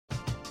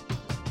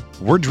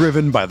We're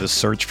driven by the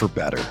search for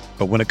better.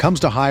 But when it comes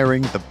to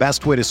hiring, the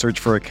best way to search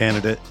for a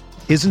candidate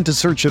isn't to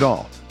search at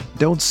all.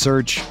 Don't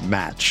search,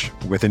 match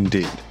with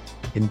Indeed.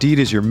 Indeed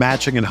is your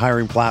matching and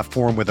hiring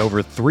platform with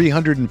over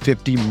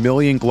 350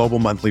 million global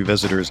monthly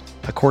visitors,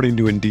 according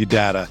to Indeed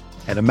data,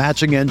 and a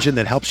matching engine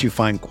that helps you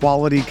find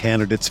quality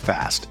candidates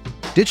fast.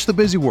 Ditch the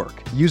busy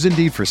work. Use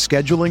Indeed for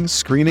scheduling,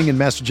 screening, and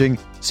messaging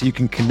so you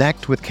can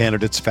connect with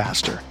candidates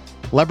faster.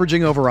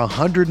 Leveraging over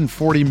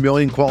 140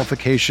 million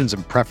qualifications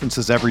and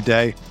preferences every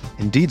day,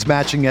 Indeed's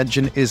matching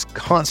engine is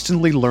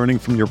constantly learning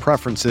from your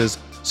preferences,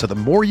 so the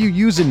more you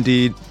use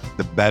Indeed,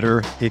 the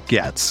better it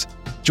gets.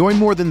 Join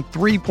more than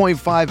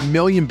 3.5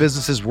 million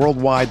businesses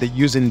worldwide that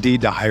use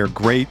Indeed to hire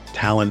great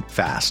talent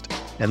fast.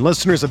 And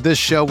listeners of this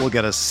show will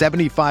get a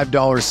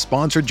 $75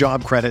 sponsored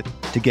job credit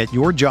to get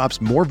your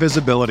jobs more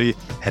visibility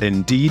at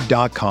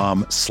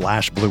Indeed.com/Blue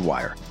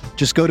Wire.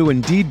 Just go to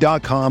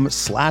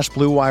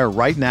Indeed.com/Blue Wire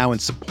right now and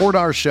support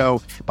our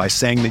show by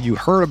saying that you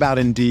heard about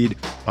Indeed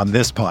on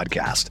this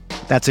podcast.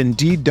 That's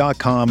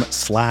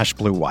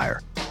Indeed.com/Blue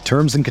Wire.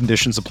 Terms and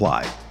conditions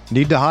apply.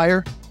 Need to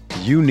hire?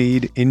 You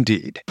need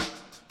Indeed.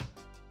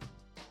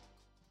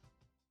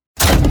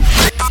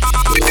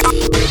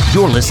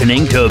 You're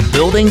listening to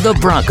Building the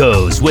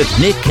Broncos with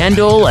Nick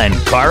Kendall and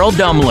Carl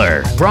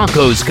Dummler,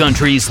 Broncos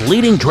Country's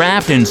leading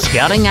draft and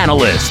scouting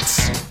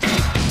analysts.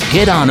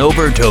 Get on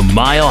over to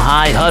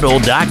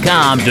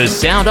milehighhuddle.com to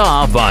sound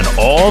off on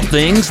all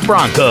things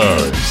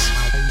Broncos.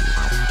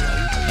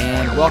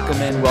 And welcome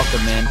in.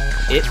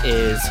 It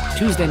is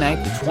Tuesday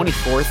night, the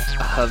 24th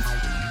of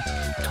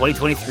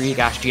 2023.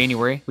 Gosh,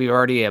 January. We're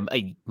already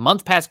a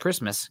month past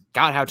Christmas.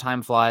 God, how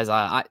time flies.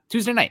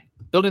 Tuesday night,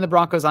 Building the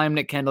Broncos. I am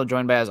Nick Kendall,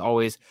 joined by, as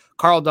always,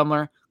 Carl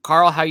Dummler.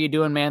 Carl, how you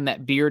doing, man?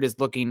 That beard is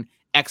looking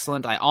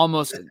excellent.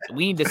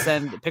 We need to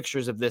send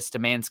pictures of this to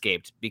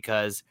Manscaped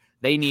because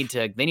they need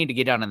to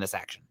get down in this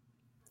action.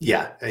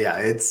 Yeah.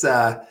 It's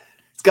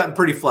gotten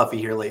pretty fluffy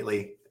here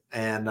lately,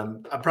 and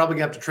I'm probably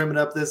gonna have to trim it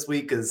up this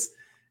week because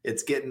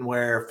it's getting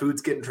where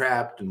food's getting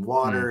trapped and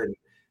water,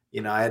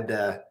 and I had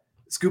to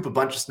scoop a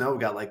bunch of snow. We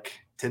got like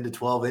 10 to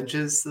 12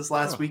 inches this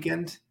last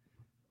weekend,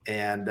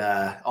 and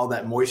all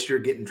that moisture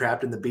getting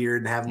trapped in the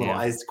beard and having little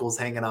icicles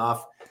hanging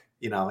off.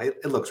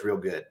 It looks real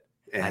good.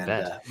 And,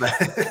 I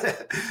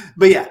bet.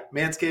 But yeah,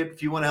 Manscaped,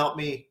 if you want to help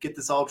me get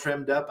this all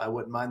trimmed up, I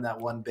wouldn't mind that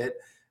one bit.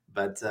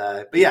 But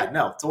yeah,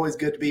 no, it's always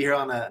good to be here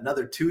on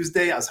another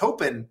Tuesday. I was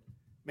hoping,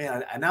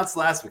 man, I announced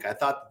last week, I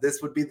thought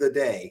this would be the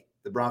day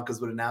the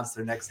Broncos would announce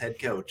their next head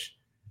coach.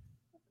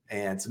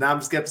 And so now I'm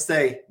just going to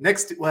say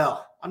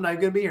I'm not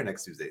even going to be here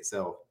next Tuesday.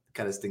 So it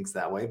kind of stinks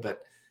that way.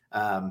 But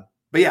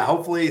yeah,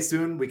 hopefully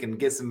soon we can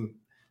get some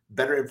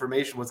better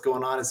information what's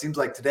going on. It seems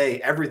like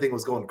today everything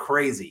was going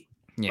crazy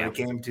when it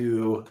came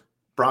to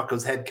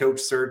Broncos head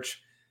coach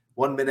search.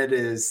 1 minute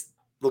is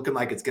looking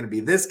like it's going to be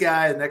this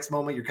guy. The next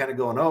moment you're kind of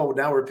going, oh,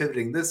 now we're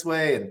pivoting this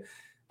way. And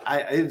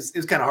it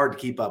was kind of hard to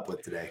keep up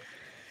with today.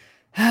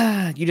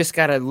 You just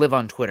got to live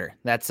on Twitter.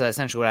 That's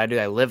essentially what I do.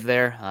 I live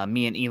there.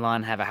 Me and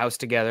Elon have a house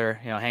together,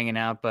 hanging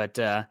out. But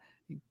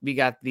we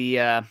got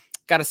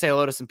got to say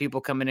hello to some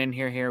people coming in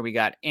here. We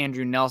got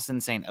Andrew Nelson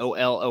saying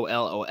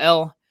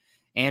OL.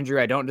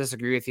 Andrew, I don't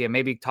disagree with you.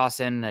 Maybe toss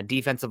in a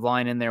defensive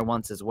line in there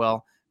once as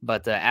well.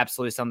 But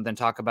absolutely something to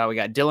talk about. We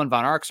got Dylan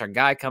Von Arx, our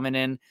guy, coming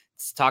in.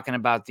 It's talking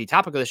about the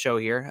topic of the show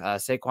here,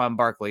 Saquon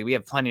Barkley. We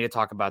have plenty to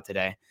talk about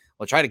today.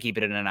 We'll try to keep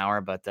it in an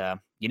hour, but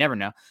you never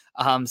know.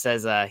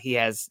 Says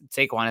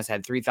Saquon has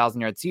had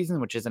 3,000-yard season,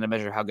 which isn't a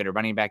measure of how good a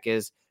running back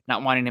is.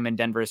 Not wanting him in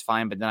Denver is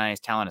fine, but denying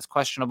his talent is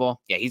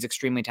questionable. Yeah, he's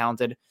extremely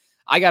talented.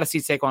 I got to see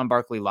Saquon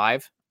Barkley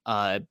live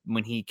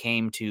when he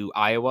came to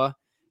Iowa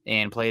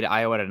and played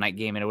Iowa at a night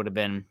game, and it would have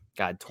been,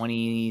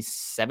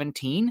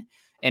 2017.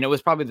 And it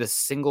was probably the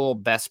single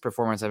best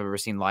performance I've ever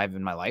seen live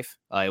in my life.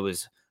 It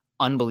was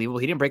unbelievable.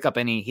 He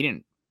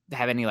didn't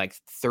have any like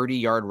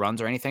 30-yard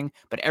runs or anything,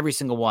 but every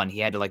single one he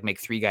had to like make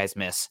three guys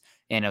miss,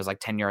 and it was like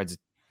 10 yards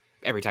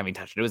every time he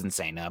touched it. It was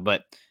insane.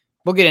 But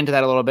we'll get into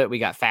that a little bit. We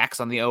got facts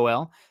on the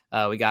OL.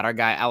 We got our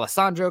guy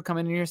Alessandro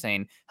coming in here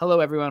saying, hello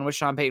everyone, wish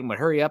Sean Payton would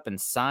hurry up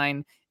and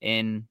sign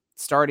in,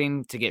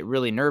 starting to get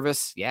really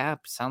nervous. Yeah,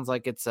 sounds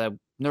like it's a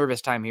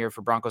nervous time here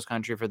for Broncos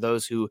country for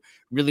those who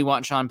really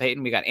want Sean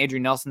Payton. We got Andrew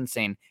Nelson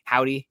saying,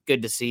 howdy,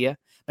 good to see you.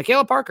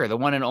 Michaela Parker, the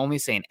one and only,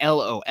 saying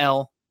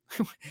LOL.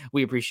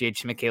 We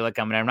appreciate you, Michaela,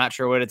 coming in. I'm not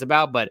sure what it's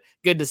about, but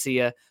good to see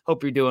you.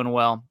 Hope you're doing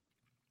well.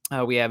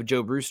 We have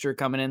Joe Brewster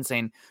coming in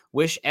saying,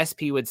 wish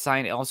SP would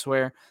sign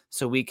elsewhere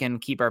so we can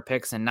keep our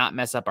picks and not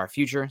mess up our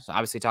future. So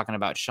obviously talking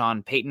about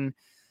Sean Payton.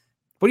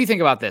 What do you think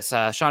about this?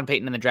 Sean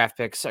Payton and the draft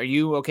picks. Are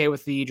you okay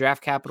with the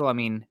draft capital? I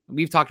mean,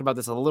 we've talked about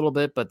this a little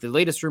bit, but the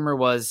latest rumor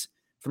was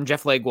from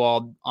Jeff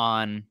Legwold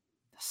on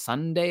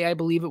Sunday, I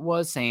believe it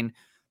was, saying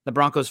the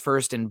Broncos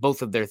first in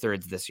both of their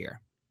thirds this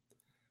year.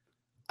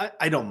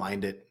 I don't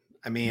mind it.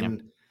 I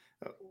mean,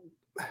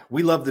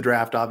 we love the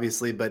draft,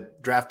 obviously,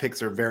 but draft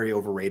picks are very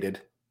overrated.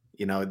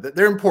 You know,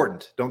 they're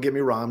important. Don't get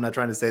me wrong. I'm not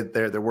trying to say that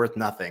they're worth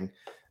nothing,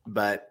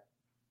 but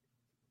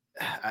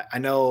I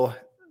know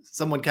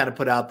someone kind of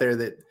put out there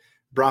that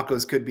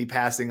Broncos could be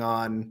passing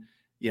on,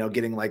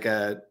 getting like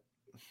a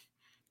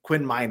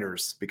Quinn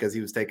Miners because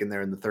he was taken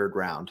there in the 3rd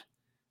round,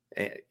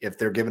 if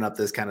they're giving up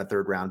this kind of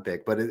 3rd round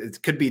pick. But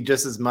it could be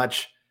just as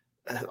much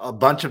a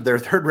bunch of their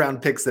 3rd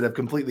round picks that have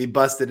completely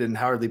busted and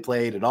hardly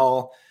played at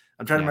all.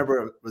 I'm trying to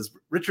remember, was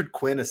Richard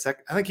Quinn I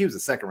think he was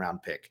a 2nd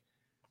round pick.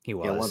 He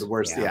was one of the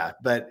worst. Yeah.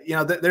 But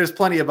there's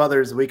plenty of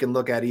others we can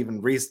look at,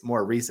 even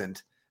more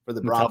recent for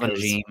the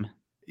Broncos.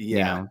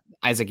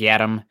 Isaac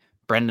Yadam,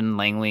 Brendan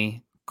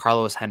Langley,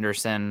 Carlos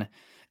Henderson,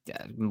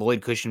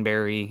 Lloyd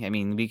Cushenberry. I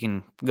mean, we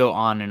can go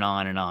on and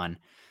on and on,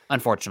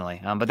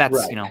 unfortunately. But that's,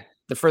 right.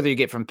 The further you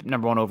get from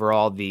number 1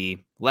 overall, the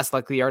less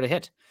likely you are to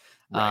hit.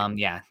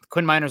 Right.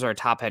 Quinn Miners are a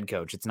top head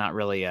coach. It's not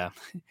really a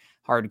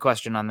hard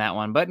question on that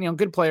one, but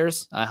good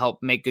players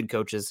help make good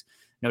coaches.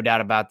 No doubt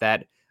about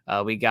that.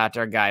 We got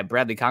our guy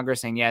Bradley Conger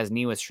saying, his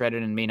knee was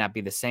shredded and may not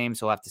be the same.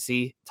 So we'll have to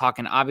see.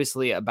 Talking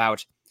obviously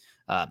about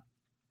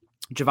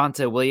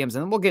Javonte Williams,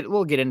 and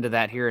we'll get into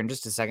that here in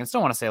just a second.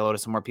 Still want to say hello to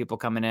some more people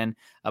coming in.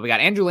 We got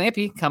Andrew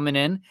Lampy coming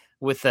in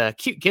with a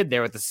cute kid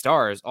there with the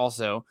stars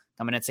also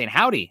coming in saying,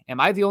 howdy, am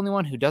I the only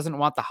one who doesn't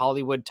want the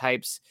Hollywood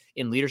types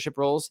in leadership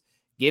roles?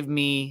 Give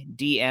me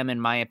DM in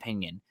my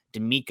opinion.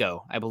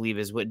 D'Amico, I believe,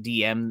 is what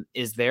DM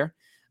is there.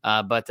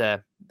 But I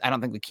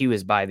don't think the Q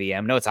is by the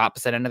M. No, it's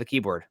opposite end of the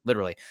keyboard,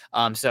 literally.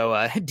 So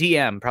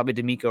DM, probably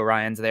D'Amico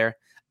Ryans there.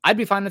 I'd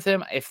be fine with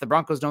him if the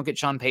Broncos don't get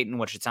Sean Payton,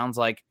 which it sounds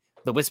like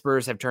the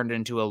whispers have turned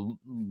into a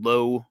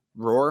low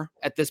roar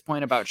at this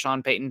point about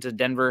Sean Payton to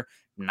Denver.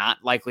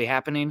 Not likely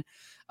happening.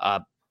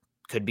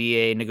 Could be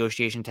a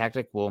negotiation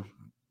tactic. We'll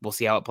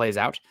see how it plays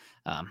out.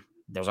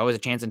 There's always a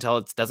chance until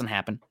it doesn't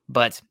happen.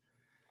 But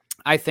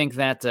I think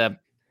that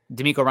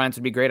D'Amico Ryans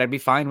would be great. I'd be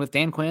fine with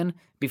Dan Quinn.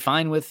 Be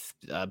fine with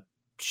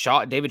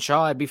David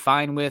Shaw. I'd be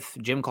fine with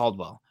Jim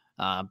Caldwell.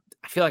 I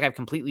feel like I've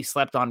completely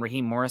slept on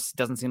Raheem Morris.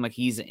 Doesn't seem like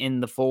he's in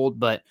the fold,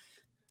 but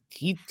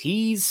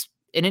he's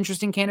an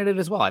interesting candidate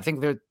as well. I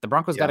think the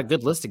Broncos got a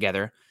good list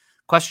together.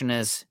 Question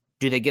is,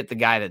 do they get the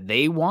guy that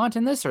they want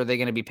in this, or are they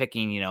going to be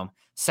picking, 2nd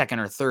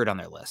or 3rd on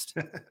their list?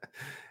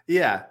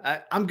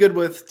 I'm good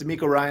with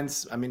D'Amico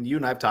Ryans. I mean, you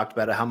and I have talked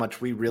about it, how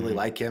much we really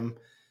like him.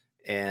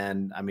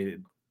 And I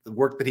mean, the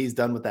work that he's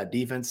done with that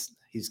defense,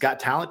 he's got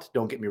talent.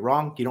 Don't get me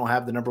wrong. You don't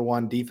have the number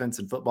 1 defense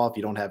in football if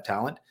you don't have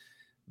talent,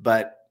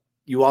 but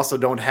you also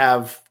don't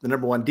have the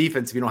number 1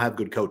 defense if you don't have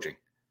good coaching.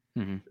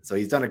 So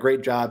he's done a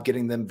great job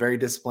getting them very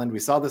disciplined. We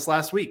saw this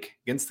last week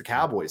against the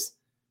Cowboys.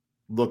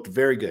 Looked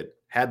very good.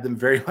 Had them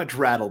very much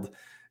rattled.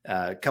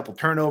 A couple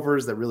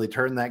turnovers that really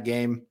turned that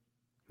game.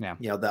 Yeah.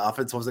 The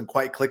offense wasn't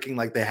quite clicking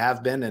like they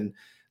have been. And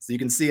so you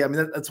can see, I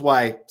mean, that's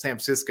why San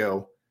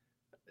Francisco,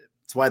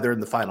 it's why they're in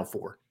the Final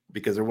Four,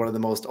 because they're one of the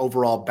most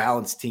overall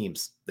balanced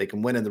teams. They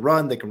can win in the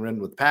run. They can win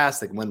with pass.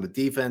 They can win with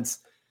defense.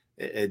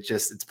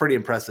 It's pretty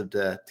impressive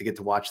to get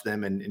to watch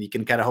them. And you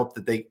can kind of hope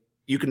that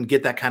you can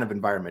get that kind of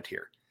environment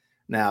here.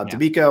 Now,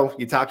 D'Amico,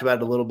 you talked about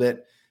it a little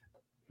bit.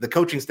 The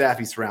coaching staff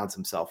he surrounds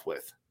himself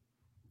with.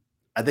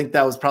 I think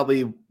that was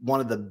probably one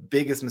of the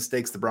biggest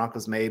mistakes the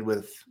Broncos made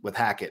with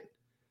Hackett,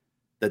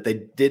 that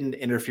they didn't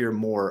interfere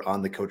more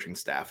on the coaching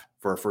staff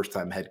for a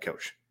first-time head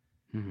coach.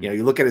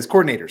 You look at his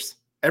coordinators.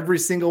 Every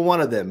single one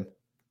of them,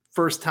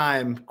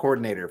 first-time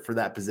coordinator for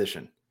that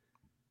position.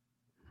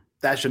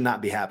 That should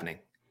not be happening.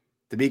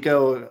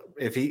 D'Amico,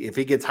 if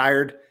he gets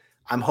hired,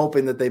 I'm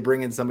hoping that they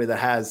bring in somebody that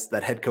has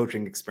that head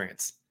coaching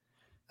experience.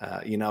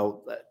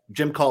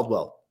 Jim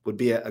Caldwell would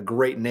be a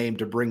great name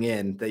to bring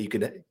in, that you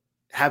could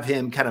have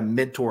him kind of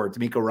mentor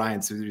D'Amico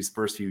Ryans through these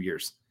first few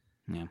years.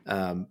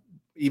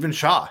 Even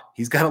Shaw,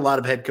 he's got a lot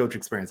of head coach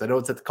experience. I know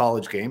it's at the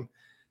college game,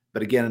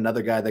 but again,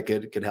 another guy that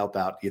could help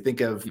out. You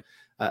think of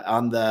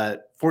on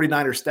the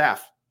 49ers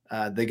staff,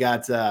 they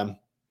got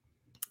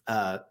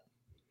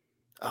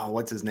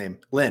what's his name?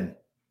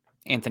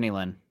 Anthony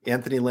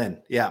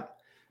Lynn. Yeah.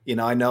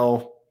 I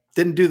know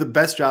didn't do the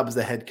best job as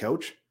a head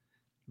coach,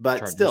 but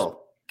Chargers. Still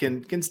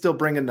can still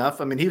bring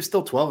enough. I mean, he was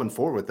still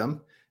 12-4 with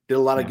them. Did a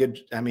lot of good.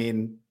 I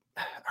mean,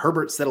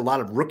 Herbert set a lot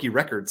of rookie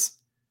records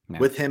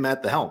with him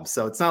at the helm.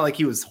 So it's not like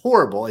he was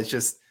horrible. It's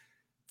just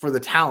for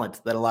the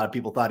talent that a lot of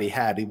people thought he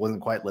had, he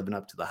wasn't quite living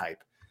up to the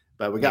hype.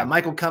 But we got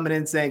Michael coming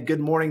in saying, good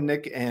morning,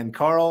 Nick and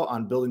Carl,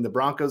 on building the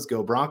Broncos.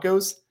 Go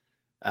Broncos.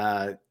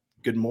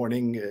 Good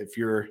morning if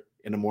you're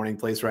in a morning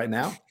place right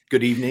now.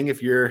 Good evening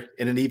if you're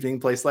in an evening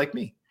place like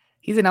me.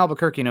 He's in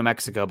Albuquerque, New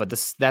Mexico, but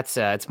that's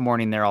it's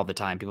morning there all the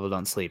time. People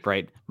don't sleep,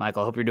 right?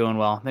 Michael, I hope you're doing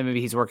well.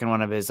 Maybe he's working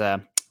one of his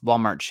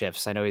Walmart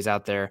shifts. I know he's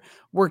out there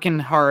working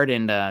hard,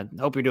 and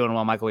hope you're doing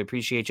well, Michael. We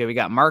appreciate you. We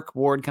got Mark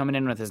Ward coming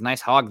in with his nice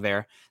hog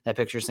there. That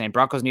picture saying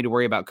Broncos need to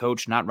worry about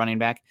coach, not running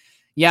back.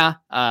 Yeah,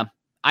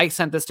 I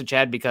sent this to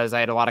Chad because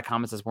I had a lot of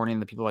comments this morning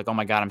that people were like, oh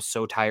my God, I'm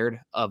so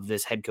tired of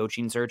this head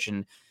coaching search,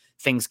 and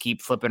things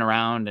keep flipping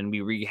around and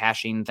we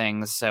rehashing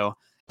things. So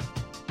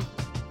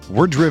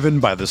we're driven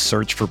by the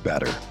search for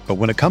better. But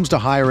when it comes to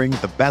hiring,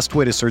 the best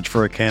way to search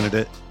for a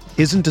candidate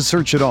isn't to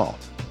search at all.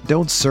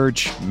 Don't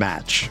search,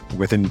 match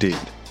with Indeed.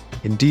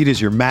 Indeed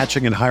is your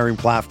matching and hiring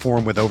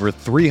platform with over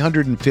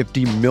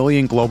 350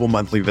 million global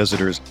monthly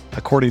visitors,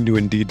 according to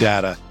Indeed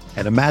data,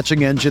 and a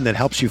matching engine that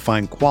helps you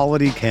find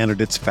quality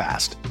candidates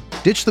fast.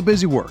 Ditch the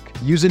busy work.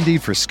 Use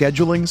Indeed for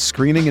scheduling,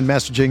 screening, and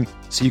messaging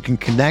so you can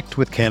connect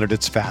with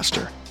candidates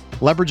faster.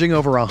 Leveraging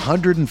over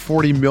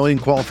 140 million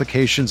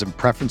qualifications and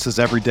preferences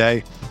every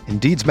day,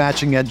 Indeed's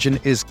matching engine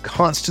is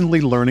constantly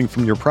learning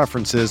from your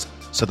preferences,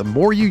 so the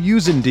more you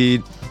use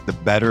Indeed, the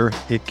better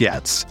it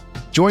gets.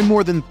 Join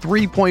more than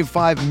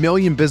 3.5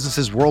 million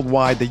businesses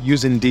worldwide that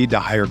use Indeed to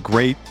hire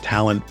great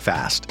talent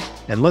fast.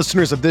 And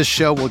listeners of this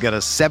show will get a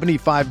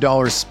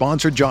 $75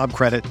 sponsored job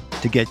credit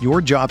to get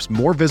your jobs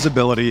more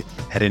visibility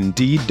at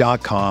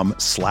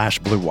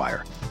Indeed.com/Blue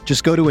Wire.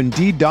 Just go to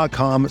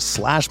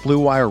Indeed.com/Blue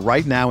Wire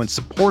right now and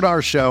support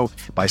our show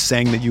by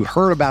saying that you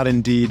heard about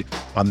Indeed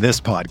on this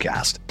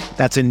podcast.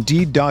 That's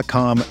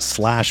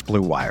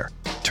Indeed.com/Blue Wire.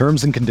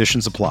 Terms and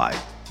conditions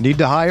apply. Need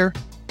to hire?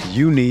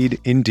 You need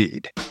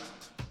Indeed.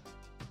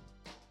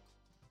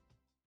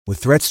 With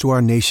threats to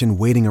our nation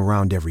waiting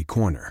around every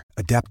corner,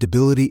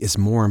 adaptability is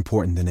more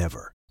important than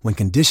ever. When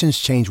conditions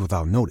change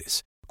without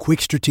notice,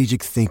 quick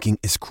strategic thinking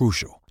is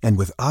crucial. And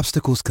with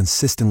obstacles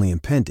consistently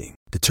impending,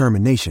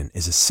 determination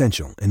is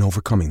essential in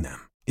overcoming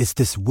them. It's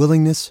this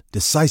willingness,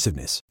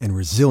 decisiveness, and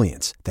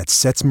resilience that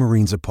sets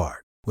Marines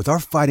apart. With our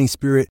fighting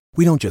spirit,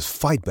 we don't just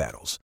fight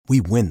battles,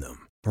 we win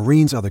them.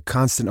 Marines are the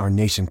constant our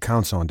nation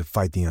counts on to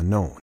fight the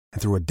unknown.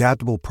 And through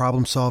adaptable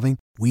problem solving,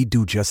 we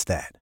do just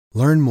that.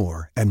 Learn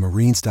more at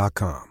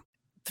Marines.com.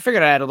 I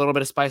figured I'd add a little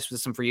bit of spice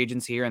with some free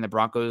agents here, and the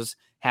Broncos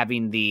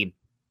having the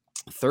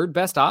third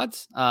best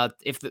odds.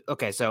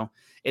 So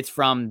it's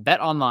from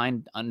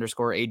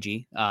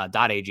betonline_ag,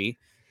 .ag,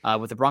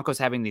 with the Broncos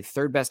having the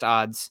third best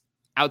odds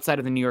outside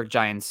of the New York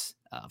Giants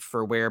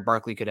for where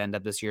Barkley could end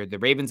up this year. The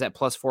Ravens at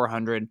plus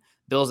 400,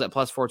 Bills at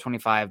plus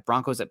 425,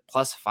 Broncos at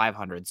plus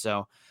 500.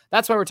 So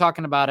that's why we're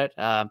talking about it.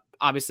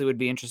 Obviously, it would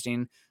be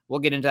interesting. We'll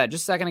get into that in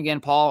just a second.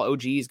 Again, Paul,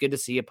 OGs, good to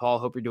see you, Paul.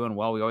 Hope you're doing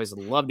well. We always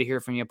love to hear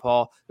from you,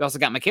 Paul. We also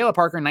got Michaela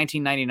Parker in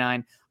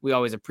 1999. We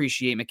always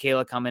appreciate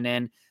Michaela coming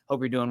in.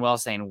 Hope you're doing well,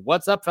 saying,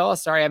 what's up,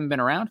 fellas? Sorry I haven't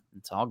been around.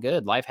 It's all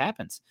good. Life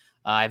happens.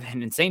 I've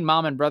an insane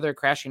mom and brother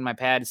crashing my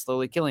pad,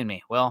 slowly killing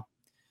me. Well,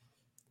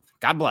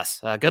 God bless.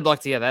 Good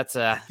luck to you. That's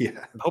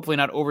hopefully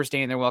not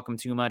overstaying their welcome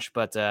too much,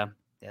 but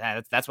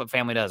that's what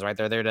family does, right?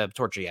 They're there to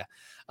torture you.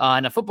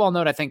 On a football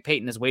note, I think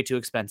Peyton is way too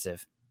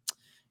expensive.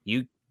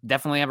 You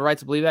definitely have a right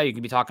to believe that. You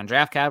could be talking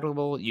draft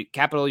capital. You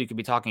could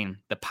be talking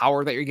the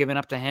power that you're giving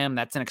up to him.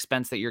 That's an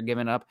expense that you're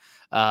giving up,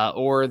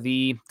 or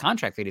the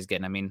contract that he's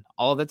getting. I mean,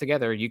 all of that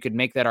together, you could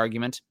make that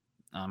argument.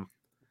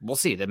 We'll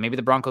see that maybe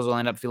the Broncos will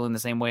end up feeling the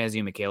same way as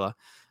you, Michaela.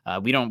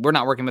 We're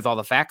not working with all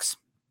the facts.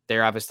 They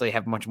obviously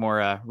have much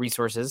more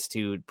resources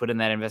to put in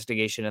that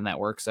investigation and that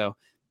work. So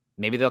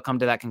maybe they'll come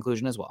to that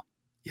conclusion as well.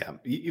 Yeah.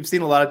 You've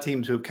seen a lot of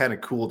teams who have kind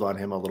of cooled on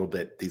him a little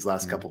bit these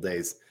last couple of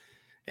days.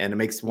 And it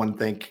makes one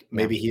think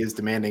maybe he is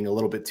demanding a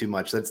little bit too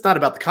much. That's not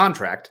about the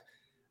contract,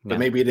 but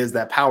maybe it is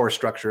that power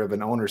structure of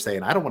an owner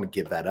saying, I don't want to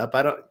give that up.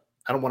 I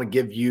don't want to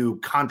give you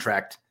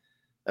contract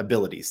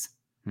abilities.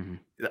 Mm-hmm.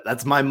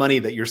 That's my money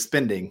that you're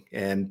spending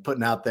and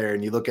putting out there.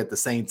 And you look at the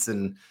Saints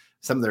and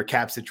some of their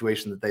cap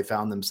situation that they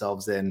found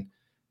themselves in,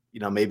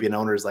 maybe an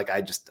owner is like,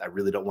 I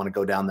really don't want to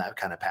go down that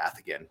kind of path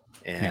again.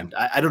 And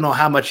I don't know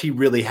how much he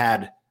really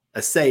had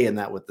a say in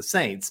that with the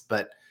Saints,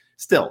 but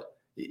still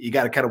you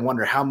got to kind of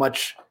wonder how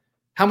much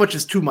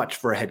is too much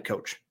for a head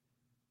coach.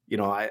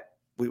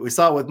 We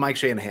saw it with Mike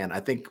Shanahan.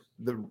 I think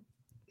the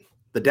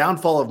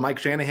downfall of Mike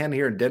Shanahan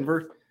here in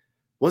Denver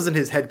wasn't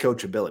his head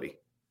coach ability.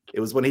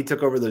 It was when he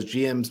took over those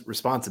GM's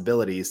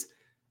responsibilities.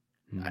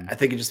 I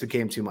think it just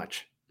became too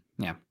much.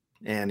 Yeah.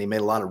 And he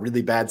made a lot of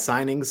really bad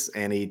signings,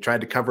 and he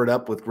tried to cover it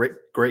up with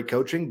great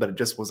coaching, but it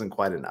just wasn't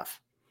quite enough.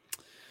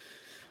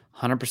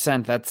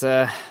 100%. That's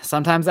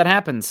sometimes that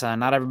happens.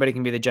 Not everybody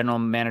can be the general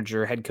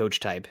manager, head coach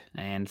type,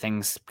 and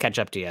things catch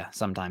up to you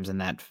sometimes in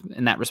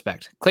that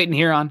respect. Clayton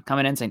Huron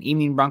coming in saying,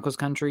 "Evening Broncos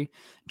country,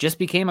 just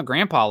became a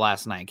grandpa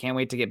last night. Can't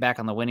wait to get back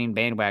on the winning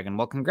bandwagon."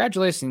 Well,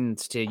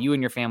 congratulations to you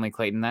and your family,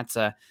 Clayton. That's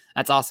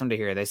awesome to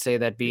hear. They say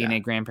that being a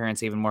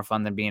grandparent's even more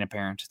fun than being a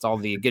parent. It's all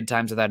the good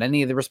times without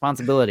any of the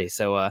responsibility.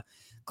 So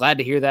glad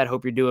to hear that.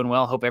 Hope you're doing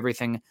well. Hope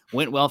everything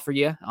went well for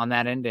you on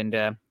that end,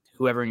 and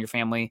whoever in your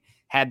family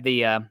had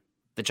the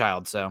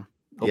child. So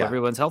hope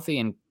everyone's healthy,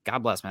 and God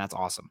bless, man. That's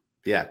awesome.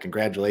 Yeah.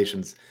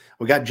 Congratulations.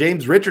 We got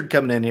James Richard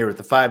coming in here with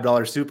the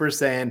 $5 super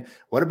saying,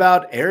 what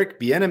about Eric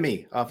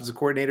Bieniemy, offensive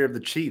coordinator of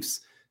the Chiefs?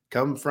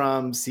 Come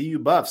from CU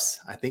Buffs.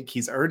 I think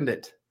he's earned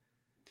it.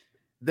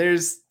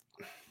 There's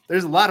a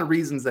lot of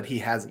reasons that he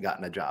hasn't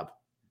gotten a job.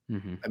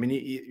 Mm-hmm. I mean,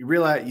 you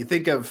realize, you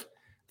think of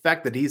the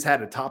fact that he's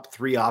had a top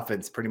 3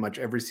 offense pretty much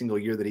every single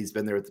year that he's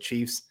been there with the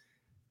Chiefs.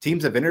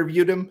 Teams have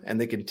interviewed him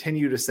and they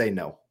continue to say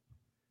no.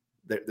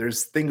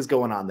 There's things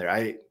going on there.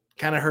 I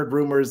kind of heard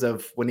rumors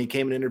of when he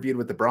came and interviewed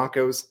with the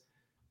Broncos,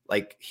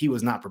 like he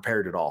was not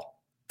prepared at all.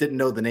 Didn't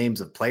know the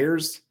names of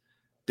players,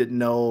 didn't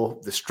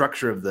know the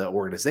structure of the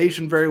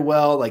organization very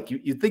well. Like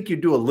you'd think you'd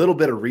do a little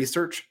bit of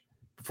research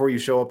before you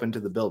show up into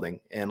the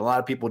building. And a lot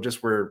of people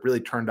just were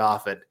really turned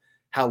off at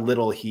how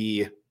little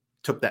he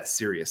took that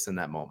serious in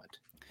that moment.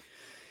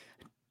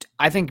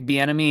 I think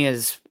Bieniemy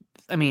is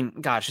I mean,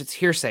 gosh, it's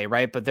hearsay,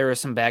 right? But there is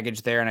some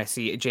baggage there. And I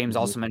see James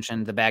also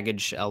mentioned the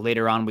baggage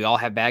later on. We all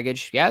have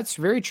baggage. Yeah, it's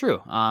very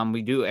true.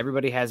 We do.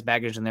 Everybody has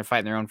baggage and they're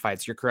fighting their own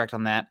fights. You're correct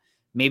on that.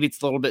 Maybe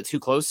it's a little bit too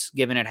close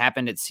given it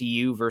happened at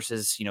CU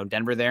versus,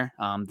 Denver there.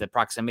 The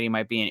proximity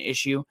might be an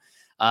issue.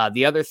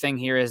 The other thing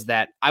here is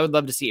that I would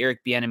love to see Eric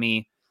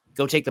Bieniemy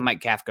go take the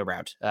Mike Kafka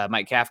route.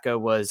 Mike Kafka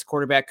was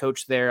quarterback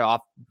coach there,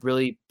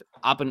 really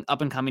up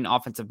and coming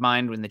offensive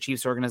mind in the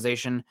Chiefs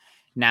organization.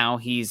 Now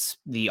he's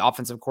the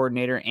offensive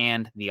coordinator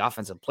and the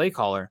offensive play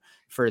caller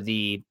for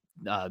the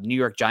New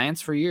York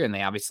Giants for a year, and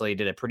they obviously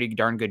did a pretty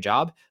darn good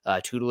job.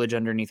 Tutelage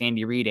underneath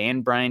Andy Reid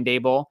and Brian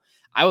Daboll.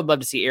 I would love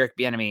to see Eric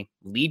Bieniemy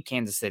leave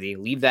Kansas City,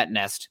 leave that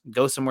nest,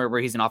 go somewhere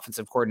where he's an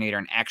offensive coordinator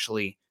and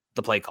actually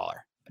the play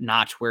caller,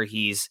 not where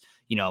he's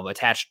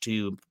attached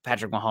to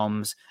Patrick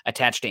Mahomes,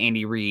 attached to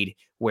Andy Reid,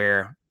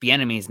 where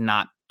Bieniemy is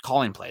not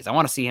calling plays. I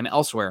want to see him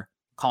elsewhere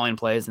calling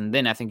plays, and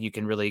then I think you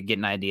can really get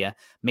an idea.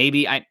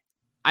 Maybe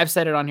I've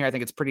said it on here. I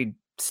think it's pretty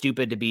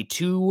stupid to be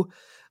too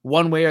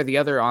one way or the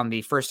other on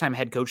the first-time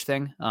head coach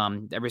thing.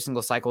 Every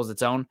single cycle is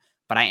its own,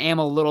 but I am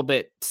a little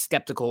bit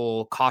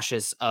skeptical,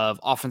 cautious of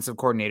offensive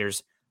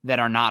coordinators that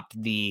are not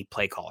the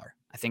play caller.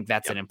 I think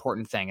that's an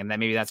important thing, and that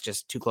maybe that's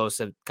just too close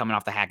to coming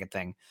off the Hackett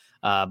thing.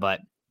 But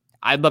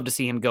I'd love to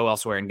see him go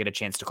elsewhere and get a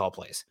chance to call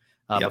plays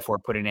before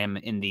putting him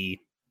in the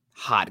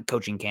hot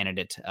coaching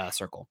candidate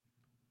circle.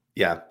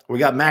 Yeah, we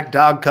got Mac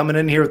Dog coming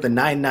in here with the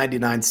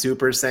 $9.99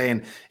 super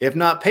saying, if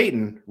not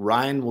Peyton,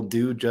 Ryan will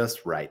do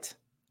just right.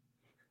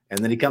 And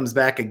then he comes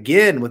back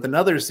again with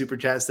another super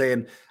chat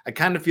saying, I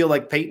kind of feel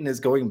like Peyton is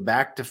going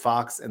back to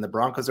Fox and the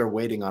Broncos are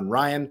waiting on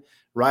Ryan.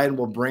 Ryan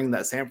will bring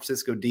that San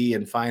Francisco D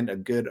and find a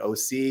good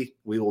OC.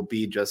 We will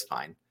be just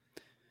fine.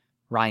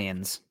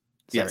 Ryan's.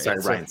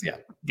 Ryan's.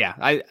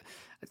 Yeah.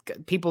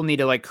 People need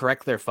to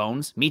correct their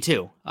phones. Me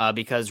too.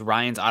 Because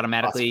Ryan's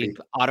automatically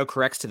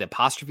autocorrects to the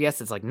apostrophe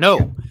S. It's like,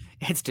 no,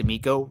 it's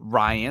DeMeco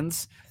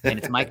Ryans and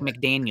it's Mike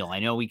McDaniel. I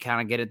know we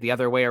kind of get it the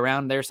other way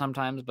around there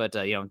sometimes, but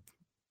the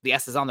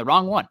S is on the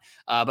wrong one.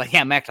 But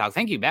yeah, Mac Talk,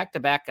 thank you.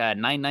 Back-to-back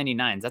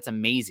 $9.99s. That's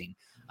amazing.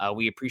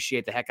 We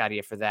appreciate the heck out of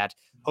you for that.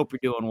 Hope you're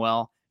doing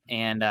well.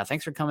 And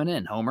thanks for coming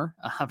in, Homer.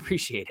 I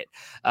appreciate it.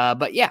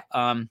 But yeah,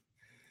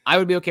 I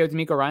would be okay with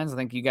DeMeco Ryans. I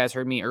think you guys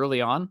heard me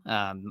early on.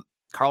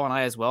 Carl and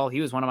I as well. He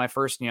was one of my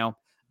first,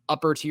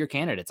 upper tier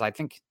candidates. I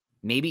think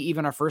maybe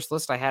even our first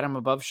list, I had him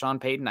above Sean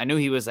Payton. I knew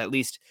he was at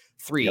least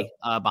 3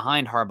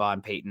 behind Harbaugh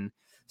and Payton.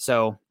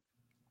 So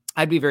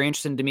I'd be very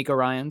interested in DeMeco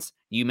Ryans.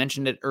 You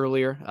mentioned it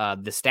earlier.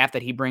 The staff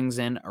that he brings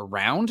in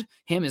around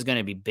him is going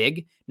to be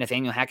big.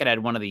 Nathaniel Hackett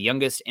had one of the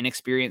youngest,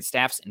 inexperienced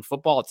staffs in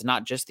football. It's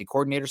not just the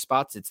coordinator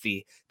spots. It's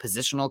the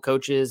positional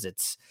coaches.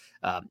 It's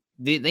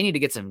they need to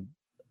get some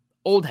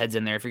old heads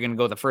in there if you're going to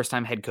go the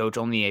first-time head coach,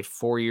 only a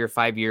 4-year,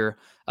 5-year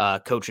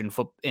coach in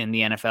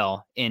the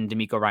NFL in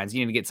DeMeco Ryans. You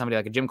need to get somebody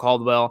like a Jim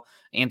Caldwell,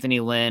 Anthony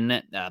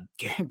Lynn,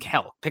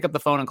 hell, pick up the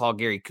phone and call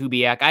Gary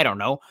Kubiak. I don't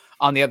know.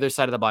 On the other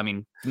side of the ball, I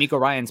mean, DeMeco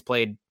Ryans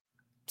played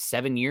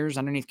 7 years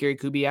underneath Gary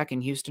Kubiak in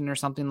Houston or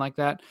something like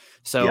that.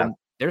 So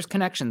there's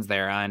connections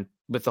there and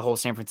with the whole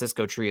San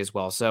Francisco tree as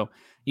well. So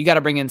you got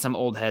to bring in some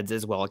old heads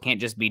as well. It can't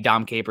just be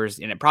Dom Capers,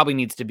 and it probably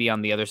needs to be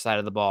on the other side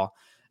of the ball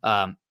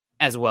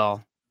as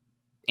well.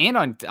 And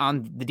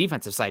on the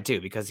defensive side too,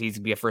 because he's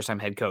be a first-time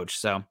head coach.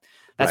 So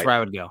that's where I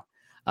would go.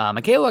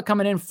 Michaela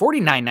coming in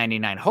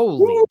 $49.99.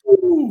 Holy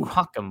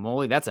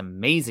guacamole. That's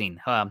amazing.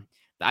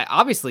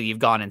 Obviously you've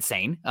gone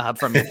insane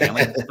from your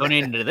family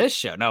donating to this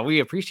show. No,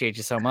 we appreciate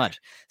you so much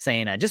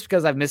saying just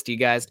because I've missed you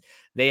guys,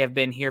 they have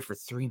been here for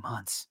 3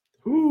 months.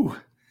 Ooh.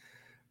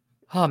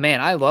 Oh man,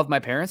 I love my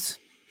parents.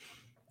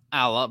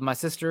 I love my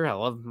sister. I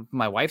love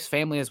my wife's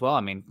family as well.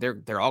 I mean,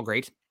 they're all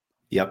great.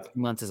 Yep.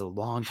 3 months is a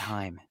long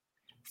time.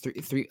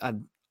 Three.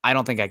 I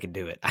don't think I could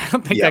do it. I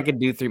don't think I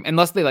could do 3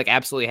 unless they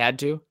absolutely had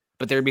to.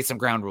 But there'd be some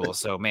ground rules.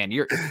 So man,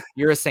 you're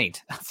a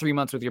saint. 3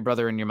 months with your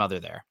brother and your mother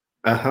there.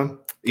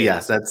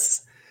 Yes,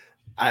 that's.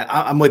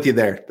 I'm with you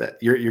there.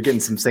 You're getting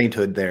some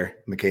sainthood there,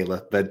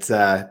 Michaela. But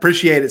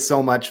appreciate it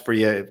so much for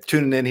you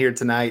tuning in here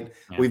tonight.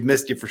 Yeah. We've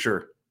missed you for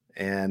sure,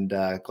 and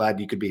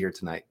glad you could be here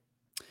tonight.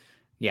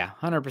 Yeah,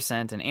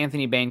 100%. And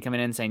Anthony Bain coming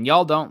in saying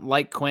y'all don't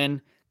like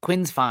Quinn.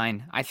 Quinn's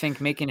fine. I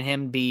think making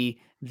him be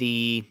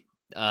the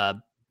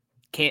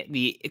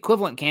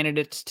equivalent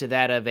candidate to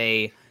that of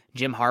a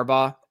Jim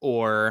Harbaugh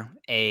or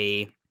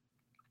Jim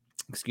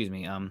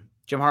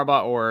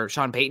Harbaugh or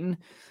Sean Payton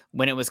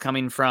when it was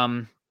coming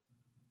from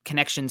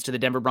connections to the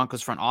Denver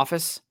Broncos front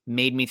office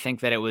made me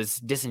think that it was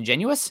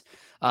disingenuous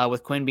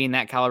with Quinn being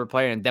that caliber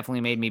player, and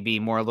definitely made me be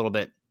more a little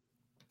bit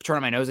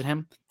turning my nose at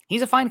him.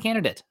 He's a fine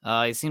candidate.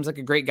 He seems like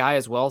a great guy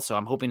as well, so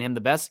I'm hoping him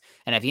the best.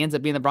 And if he ends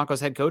up being the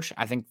Broncos head coach,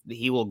 I think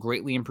he will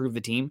greatly improve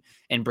the team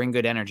and bring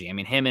good energy. I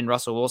mean, him and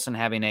Russell Wilson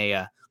having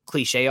a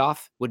cliche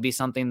off would be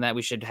something that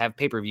we should have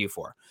pay-per-view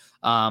for.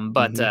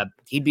 But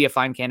he'd be a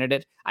fine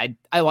candidate.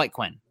 I like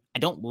Quinn. I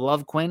don't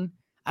love Quinn.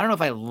 I don't know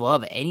if I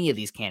love any of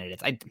these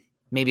candidates.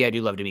 Maybe I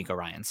do love DeMeco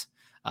Ryans,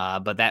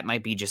 but that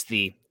might be just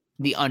the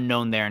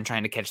unknown there and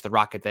trying to catch the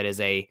rocket that is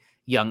a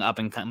young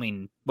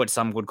up-and-coming, what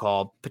some would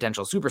call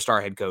potential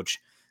superstar head coach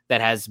that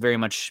has very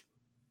much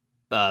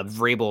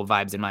Vrabel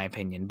vibes, in my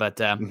opinion, but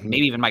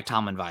maybe even Mike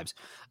Tomlin vibes.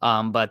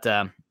 But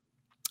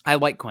I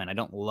like Quinn. I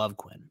don't love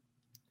Quinn.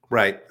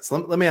 Right. So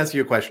let me ask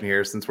you a question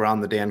here, since we're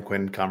on the Dan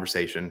Quinn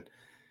conversation.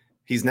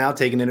 He's now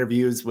taking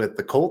interviews with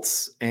the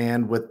Colts,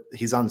 and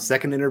he's on the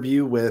second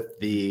interview with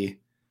the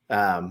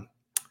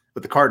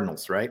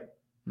Cardinals, right?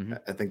 Mm-hmm.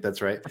 I think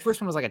that's right. The first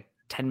one was like a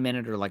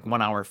 10-minute or like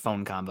 1 hour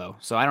phone combo.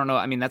 So I don't know.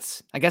 I mean,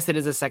 I guess it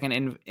is a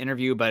second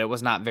interview, but it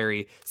was not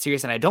very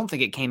serious. And I don't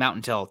think it came out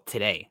until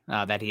today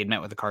that he had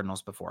met with the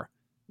Cardinals before.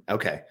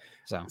 Okay.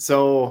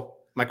 So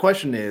my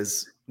question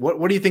is,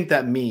 what do you think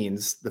that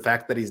means? The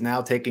fact that he's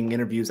now taking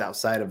interviews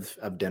outside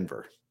of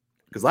Denver,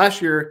 because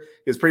last year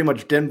it was pretty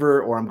much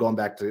Denver or I'm going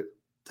back to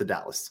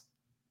Dallas.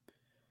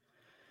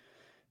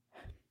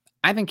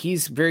 I think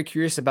he's very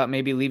curious about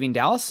maybe leaving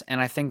Dallas. And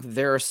I think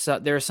there is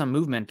some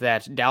movement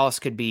that Dallas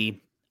could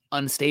be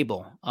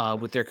unstable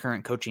with their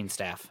current coaching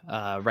staff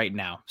right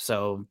now.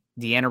 So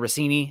Deanna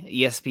Rossini,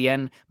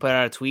 ESPN, put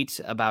out a tweet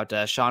about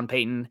Sean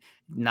Payton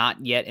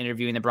not yet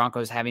interviewing the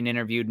Broncos, having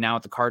interviewed now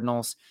at the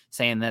Cardinals,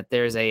 saying that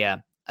there's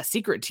a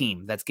secret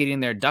team that's getting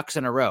their ducks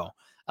in a row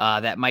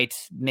that might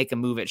make a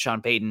move at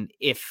Sean Payton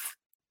if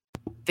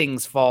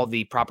things fall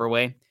the proper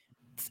way.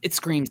 It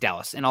screams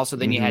Dallas. And also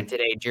then you had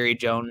today Jerry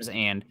Jones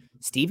and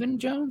Stephen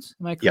Jones.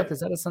 Am I correct? Yep. Is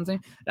that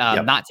something?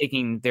 Not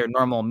taking their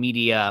normal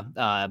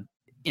media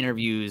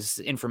interviews,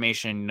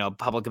 information,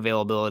 public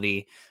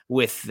availability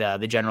with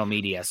the general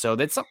media. So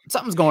that's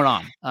something's going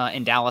on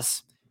in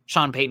Dallas.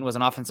 Sean Payton was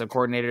an offensive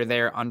coordinator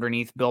there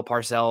underneath Bill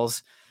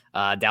Parcells.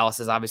 Dallas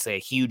is obviously a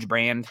huge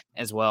brand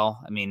as well.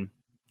 I mean,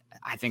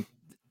 I think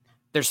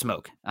there's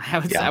smoke. I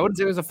wouldn't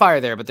say there's a fire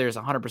there, but there's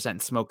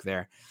 100% smoke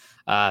there.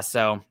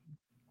 So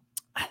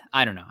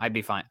I don't know. I'd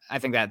be fine. I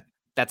think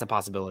that's a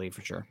possibility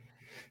for sure.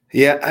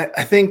 Yeah,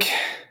 I think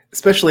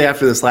especially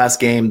after this last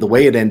game, the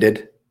way it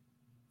ended,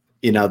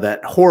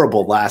 that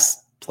horrible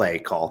last play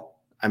call.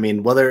 I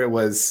mean, whether it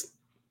was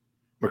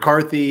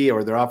McCarthy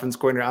or their offense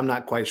coordinator, I'm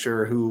not quite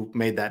sure who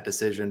made that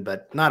decision,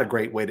 but not a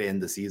great way to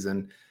end the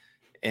season.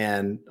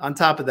 And on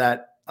top of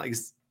that, I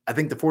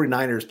think the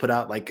 49ers put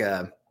out like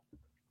a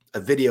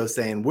video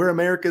saying, "We're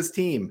America's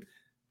team."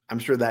 I'm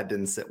sure that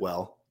didn't sit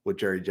well with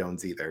Jerry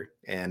Jones either.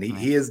 And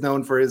he is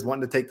known for his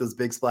wanting to take those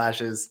big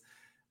splashes.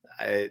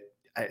 I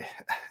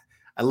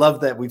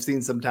love that we've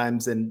seen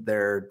sometimes in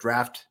their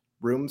draft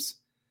rooms,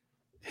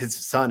 his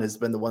son has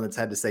been the one that's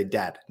had to say,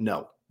 "Dad,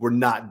 no, we're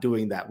not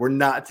doing that. We're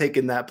not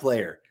taking that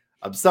player.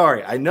 I'm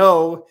sorry. I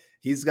know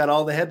he's got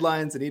all the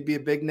headlines and he'd be a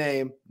big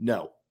name.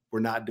 No, we're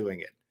not doing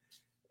it."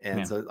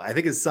 And so I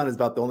think his son is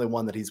about the only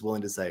one that he's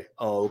willing to say,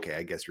 "Oh, okay,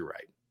 I guess you're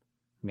right."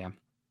 Yeah.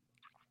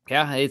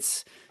 Yeah,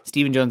 it's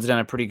Stephen Jones has done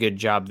a pretty good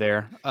job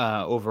there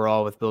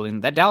overall with building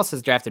that. Dallas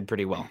has drafted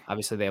pretty well.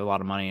 Obviously, they have a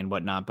lot of money and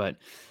whatnot, but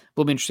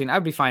will be interesting.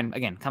 I'd be fine.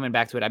 Again, coming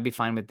back to it, I'd be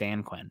fine with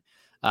Dan Quinn.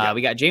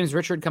 We got James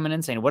Richard coming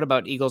in saying, what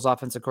about Eagles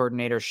offensive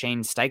coordinator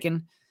Shane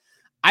Steichen?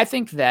 I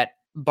think that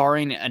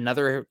barring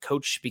another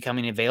coach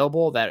becoming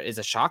available, that is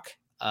a shock.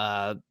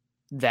 That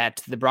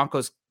the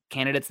Broncos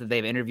candidates that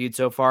they've interviewed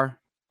so far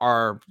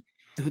are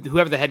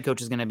whoever the head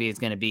coach is going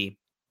to be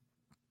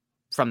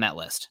from that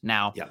list.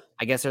 Now,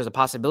 I guess there's a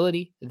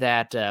possibility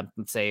that,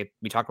 let's say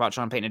we talk about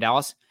Sean Payton in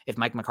Dallas. If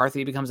Mike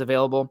McCarthy becomes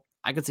available,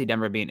 I could see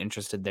Denver being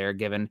interested there,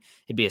 given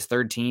it'd be his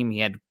third team. He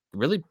had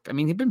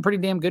he'd been pretty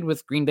damn good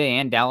with Green Bay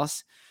and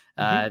Dallas.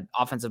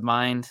 Offensive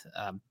mind,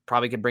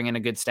 probably could bring in a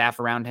good staff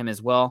around him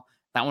as well.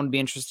 That one would be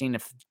interesting.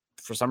 If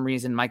for some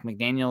reason Mike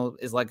McDaniel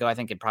is let go, I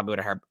think it probably would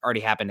have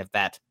already happened if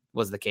that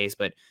was the case,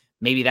 but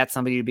maybe that's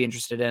somebody to be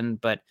interested in.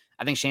 But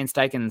I think Shane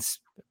Steichen's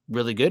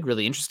really good,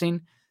 really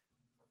interesting.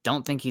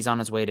 Don't think he's on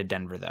his way to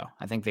Denver, though.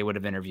 I think they would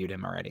have interviewed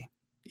him already.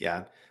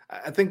 Yeah.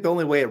 I think the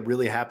only way it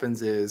really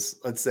happens is,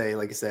 let's say,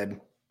 like I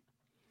said,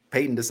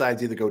 Peyton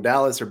decides either go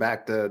Dallas or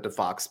back to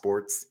Fox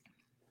Sports.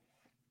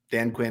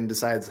 Dan Quinn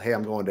decides, hey,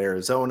 I'm going to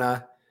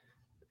Arizona.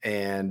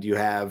 And you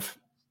have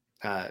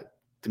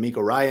D'Amico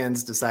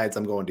Ryans decides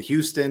I'm going to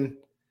Houston.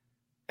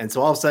 And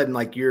so all of a sudden,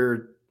 like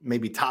your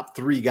maybe top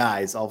three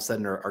guys all of a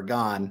sudden are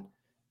gone.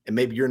 And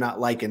maybe you're not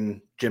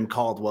liking Jim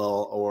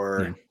Caldwell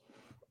or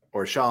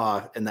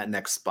Shaw in that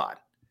next spot.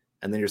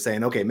 And then you're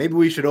saying, okay, maybe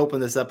we should open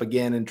this up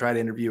again and try to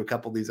interview a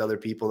couple of these other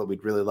people that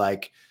we'd really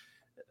like.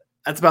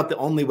 That's about the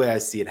only way I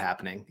see it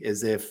happening,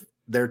 is if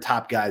their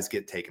top guys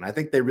get taken. I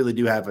think they really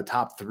do have a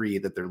top three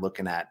that they're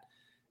looking at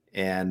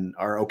and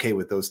are okay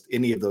with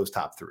any of those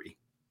top three.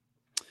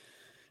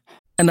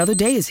 Another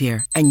day is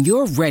here and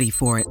you're ready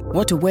for it.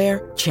 What to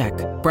wear? Check.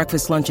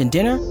 Breakfast, lunch, and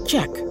dinner?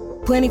 Check.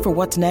 Planning for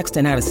what's next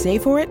and how to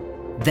save for it?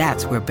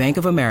 That's where Bank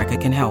of America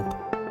can help.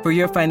 For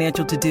your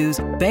financial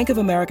to-dos, Bank of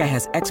America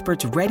has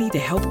experts ready to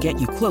help get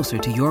you closer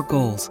to your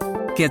goals.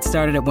 Get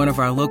started at one of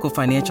our local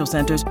financial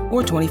centers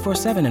or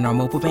 24/7 in our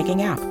mobile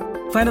banking app.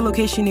 Find a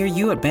location near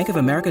you at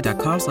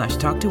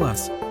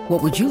bankofamerica.com/talktous.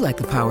 What would you like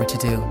the power to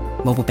do?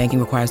 Mobile banking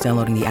requires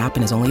downloading the app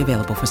and is only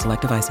available for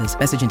select devices.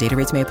 Message and data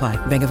rates may apply.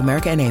 Bank of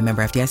America NA,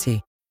 member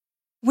FDIC.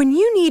 When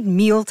you need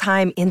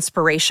mealtime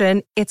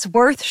inspiration, it's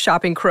worth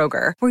shopping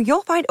Kroger, where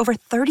you'll find over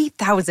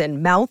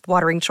 30,000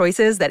 mouth-watering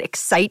choices that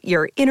excite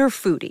your inner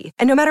foodie.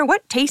 And no matter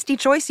what tasty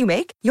choice you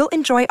make, you'll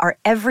enjoy our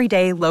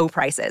everyday low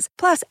prices,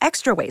 plus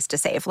extra ways to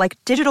save, like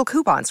digital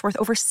coupons worth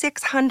over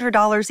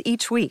 $600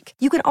 each week.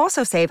 You can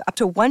also save up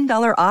to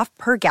 $1 off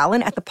per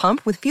gallon at the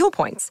pump with fuel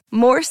points.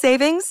 More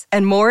savings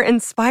and more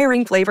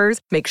inspiring flavors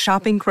make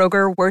shopping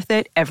Kroger worth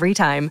it every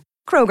time.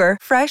 Kroger,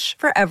 fresh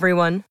for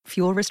everyone.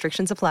 Fuel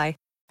restrictions apply.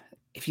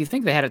 If you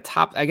think they had a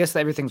top, I guess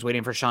everything's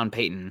waiting for Sean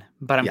Payton,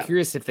 but I'm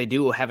curious if they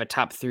do have a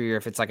top 3 or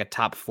if it's like a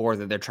top 4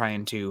 that they're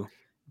trying to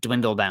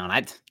dwindle down.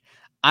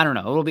 I don't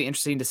know. It'll be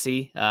interesting to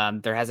see.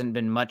 There hasn't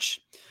been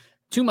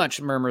too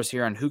much murmurs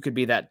here on who could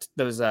be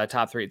those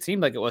top 3. It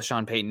seemed like it was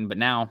Sean Payton, but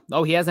now,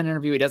 he has an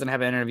interview. He doesn't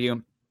have an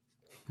interview.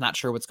 Not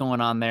sure what's going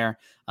on there.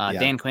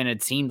 Dan Quinn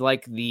had seemed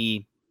like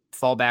the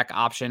fallback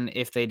option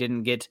if they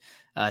didn't get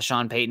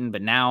Sean Payton,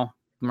 but now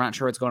I'm not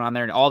sure what's going on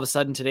there. And all of a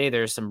sudden today,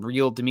 there's some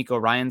real D'Amico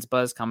Ryans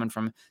buzz coming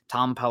from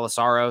Tom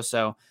Pelissaro.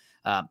 So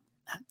I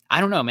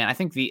don't know, man. I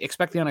think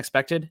expect the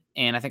unexpected.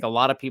 And I think a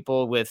lot of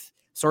people with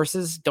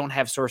sources don't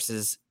have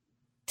sources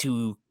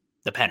to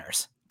the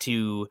Penners,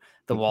 to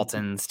the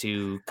Waltons,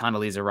 to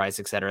Condoleezza Rice,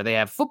 etc. They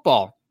have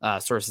football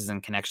sources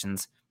and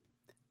connections.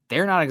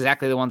 They're not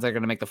exactly the ones that are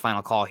going to make the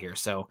final call here.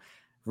 So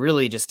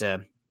really just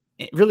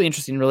really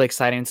interesting, really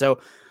exciting. So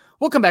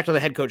we'll come back to the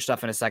head coach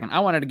stuff in a second.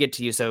 I wanted to get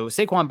to you. So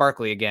Saquon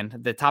Barkley, again,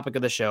 the topic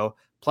of the show,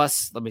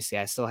 plus, let me see,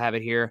 I still have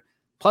it here,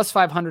 plus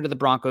 500 to the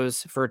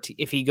Broncos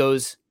if he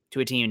goes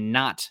to a team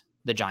not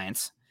the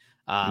Giants.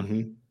 What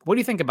do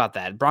you think about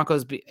that?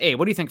 What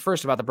do you think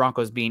first about the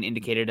Broncos being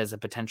indicated as a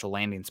potential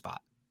landing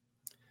spot?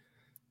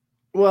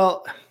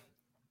 Well,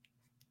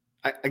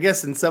 I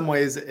guess in some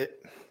ways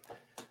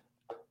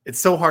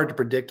it's so hard to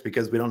predict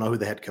because we don't know who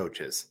the head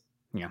coach is.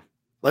 Yeah.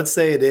 Let's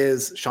say it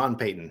is Sean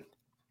Payton.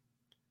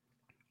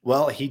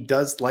 Well, he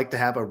does like to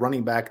have a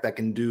running back that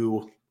can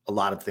do a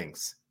lot of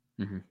things.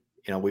 Mm-hmm.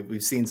 You know,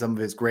 we've seen some of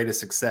his greatest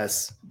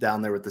success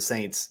down there with the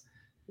Saints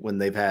when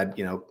they've had,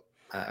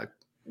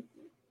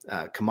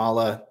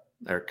 Kamara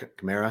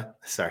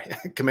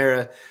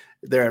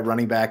there at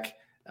running back,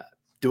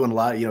 doing a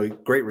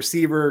lot, great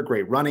receiver,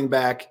 great running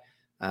back.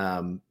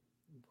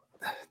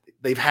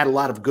 They've had a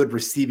lot of good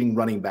receiving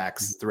running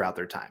backs throughout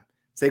their time.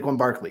 Saquon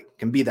Barkley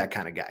can be that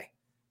kind of guy.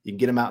 You can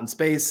get him out in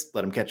space,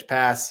 let him catch a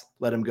pass,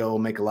 let him go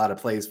make a lot of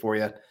plays for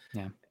you.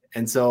 Yeah.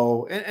 And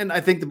so, and I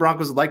think the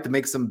Broncos would like to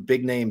make some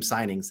big name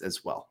signings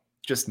as well.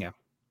 Just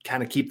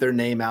kind of keep their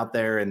name out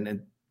there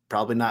and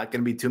probably not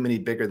going to be too many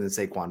bigger than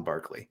Saquon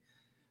Barkley.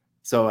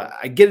 So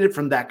I get it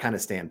from that kind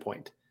of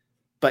standpoint.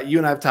 But you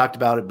and I have talked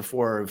about it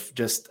before of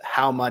just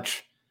how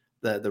much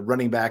the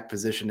running back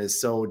position is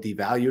so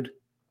devalued.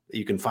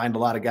 You can find a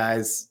lot of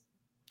guys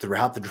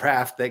throughout the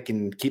draft that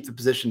can keep the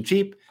position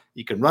cheap.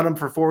 You can run them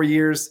for 4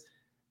 years.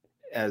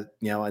 And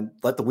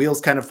let the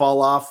wheels kind of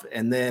fall off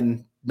and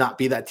then not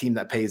be that team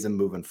that pays them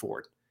moving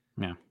forward.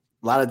 Yeah.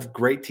 A lot of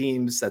great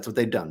teams, that's what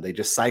they've done. They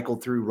just cycle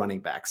through running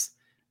backs.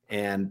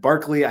 And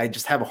Barkley, I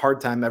just have a hard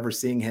time ever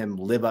seeing him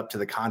live up to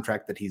the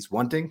contract that he's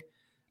wanting.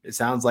 It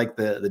sounds like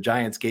the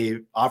Giants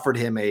offered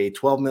him a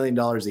 $12 million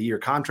a year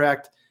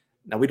contract.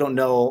 Now we don't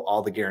know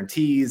all the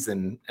guarantees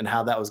and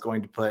how that was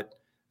going to put,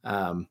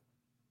 how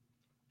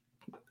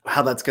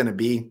that's going to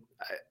be.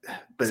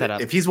 But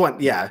if he's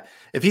wanting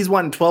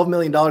 $12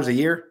 million a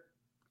year,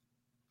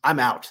 I'm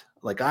out.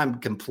 Like I'm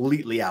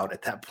completely out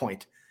at that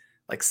point.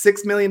 Like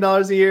 $6 million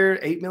a year,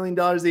 $8 million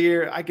a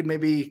year, I could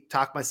maybe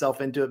talk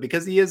myself into it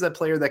because he is a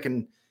player that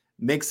can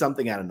make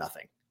something out of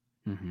nothing.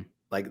 Mm-hmm.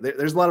 Like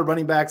there's a lot of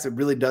running backs. It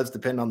really does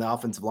depend on the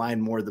offensive line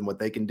more than what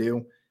they can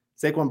do.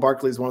 Saquon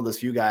Barkley is one of those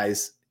few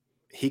guys.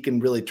 He can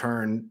really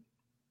turn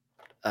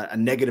a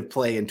negative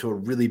play into a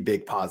really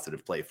big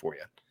positive play for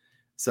you.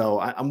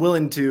 So I'm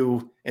willing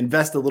to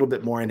invest a little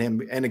bit more in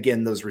him. And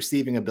again, those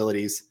receiving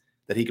abilities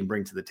that he can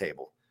bring to the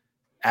table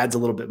adds a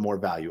little bit more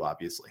value,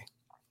 obviously.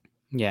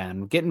 Yeah.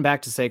 And getting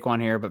back to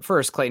Saquon here, but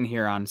first Clayton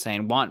here on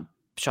saying, want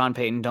Sean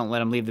Payton, don't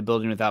let him leave the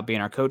building without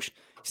being our coach.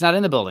 He's not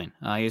in the building.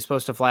 He was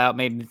supposed to fly out.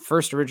 Maybe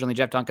first originally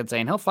Jeff Duncan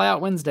saying he'll fly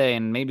out Wednesday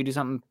and maybe do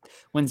something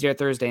Wednesday or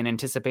Thursday in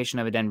anticipation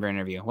of a Denver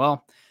interview.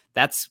 Well,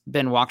 that's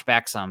been walked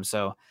back some.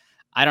 So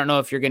I don't know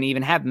if you're going to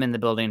even have him in the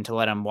building to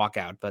let him walk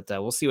out, but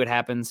we'll see what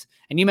happens.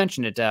 And you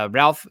mentioned it.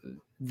 Ralph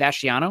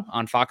Vasciano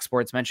on Fox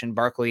Sports mentioned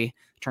Barkley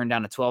turned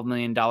down a $12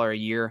 million a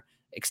year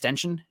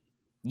extension.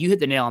 You hit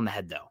the nail on the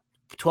head, though.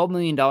 $12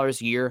 million a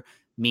year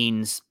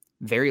means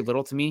very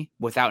little to me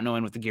without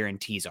knowing what the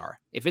guarantees are.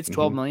 If it's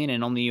 12 million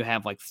and only you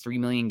have like 3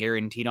 million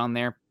guaranteed on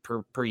there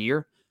per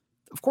year,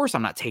 of course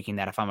I'm not taking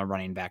that if I'm a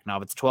running back. Now,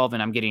 if it's 12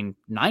 and I'm getting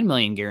 9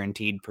 million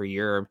guaranteed per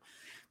year,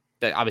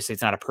 that obviously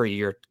it's not a per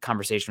year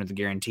conversation with the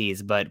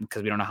guarantees, but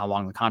because we don't know how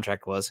long the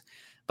contract was,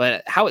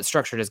 but how it's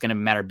structured is going to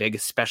matter big,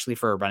 especially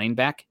for a running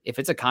back. If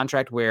it's a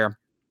contract where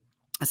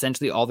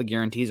essentially all the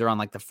guarantees are on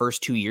like the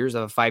first 2 years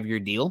of a 5-year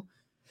deal,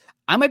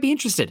 I might be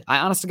interested. I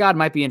honest to God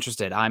might be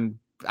interested.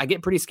 I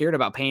get pretty scared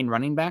about paying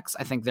running backs.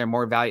 I think they're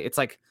more value. It's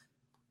like,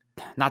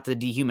 not to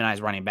dehumanize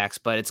running backs,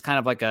 but it's kind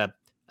of like a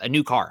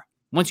new car.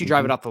 Once you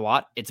drive it off the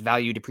lot, its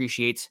value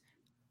depreciates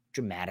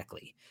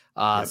dramatically.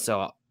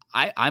 So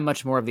I'm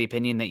much more of the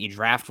opinion that you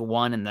draft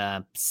one in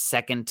the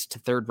second to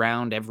third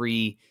round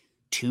every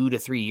 2 to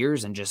 3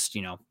 years and just,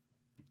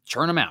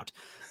 churn them out.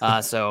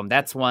 So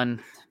that's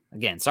one.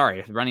 Again,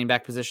 sorry, running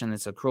back position,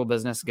 it's a cruel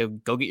business. Go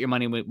get your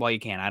money while you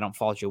can. I don't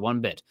fault you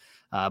one bit.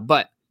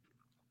 But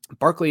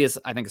Barkley is,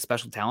 I think, a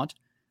special talent.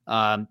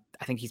 I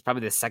think he's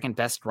probably the second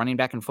best running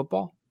back in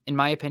football, in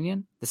my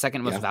opinion. The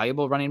second most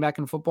valuable running back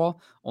in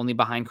football, only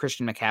behind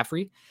Christian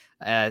McCaffrey.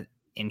 And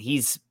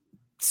he's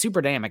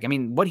super dynamic. I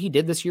mean, what he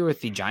did this year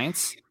with the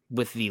Giants,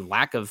 with the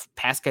lack of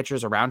pass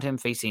catchers around him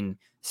facing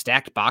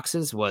stacked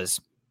boxes, was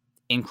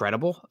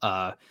incredible.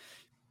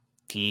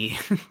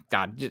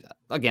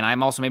 Again,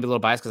 I'm also maybe a little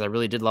biased because I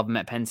really did love him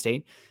at Penn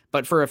State.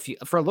 But for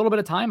a little bit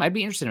of time, I'd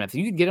be interested in him. If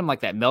you could get him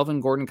like that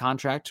Melvin Gordon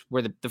contract,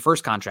 where the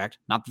first contract,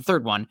 not the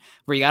third one,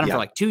 where you got him for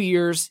like 2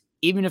 years,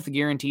 even if the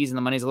guarantees and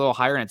the money's a little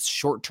higher and it's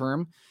short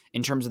term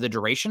in terms of the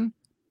duration,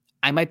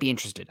 I might be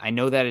interested. I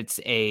know that it's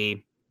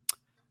a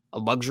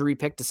luxury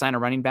pick to sign a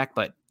running back,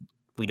 but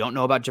we don't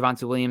know about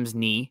Javonte Williams'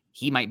 knee.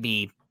 He might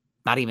be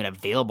not even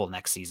available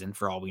next season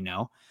for all we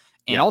know.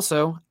 And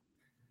also,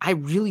 I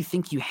really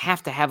think you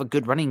have to have a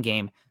good running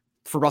game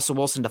for Russell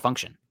Wilson to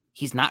function.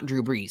 He's not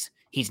Drew Brees.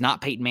 He's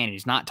not Peyton Manning.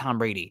 He's not Tom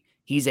Brady.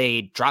 He's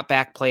a drop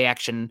back, play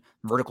action,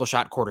 vertical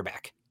shot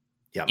quarterback.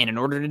 And in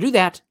order to do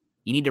that,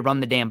 you need to run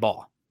the damn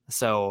ball.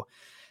 So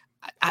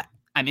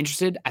I'm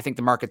interested. I think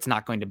the market's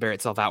not going to bear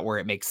itself out where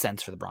it makes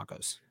sense for the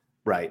Broncos.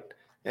 Right.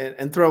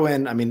 And throw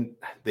in,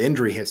 the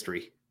injury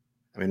history.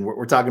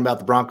 We're talking about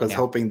the Broncos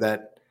hoping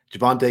that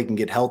Javonte can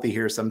get healthy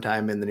here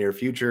sometime in the near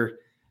future.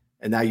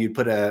 And now you'd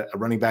put a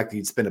running back that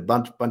you'd spend a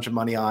bunch of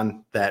money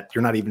on that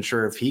you're not even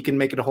sure if he can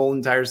make it a whole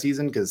entire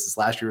season, because this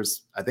last year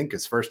was, I think,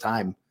 his first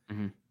time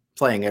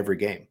playing every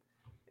game.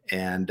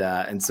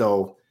 And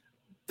so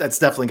that's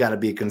definitely got to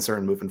be a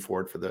concern moving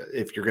forward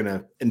if you're going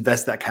to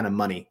invest that kind of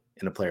money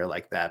in a player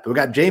like that. But we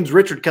got James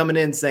Richard coming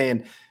in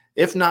saying,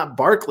 if not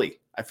Barkley,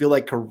 I feel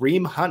like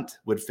Kareem Hunt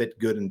would fit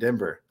good in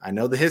Denver. I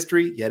know the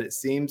history, yet it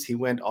seems he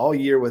went all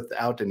year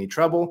without any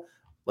trouble.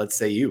 Let's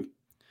say you.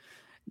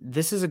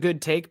 This is a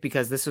good take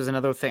because this was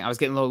another thing. I was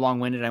getting a little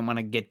long-winded. I want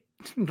to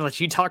let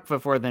you talk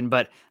before then.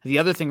 But the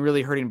other thing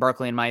really hurting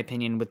Barkley, in my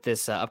opinion, with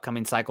this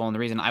upcoming cycle, and the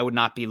reason I would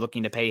not be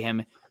looking to pay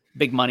him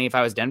big money if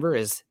I was Denver,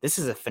 is this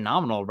is a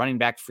phenomenal running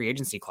back free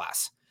agency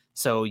class.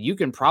 So you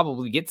can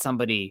probably get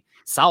somebody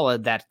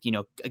solid that,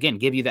 again,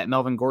 give you that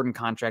Melvin Gordon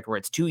contract where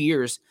it's 2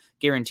 years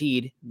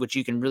guaranteed, which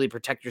you can really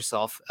protect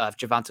yourself if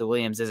Javonte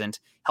Williams isn't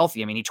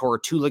healthy. He tore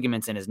 2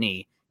 ligaments in his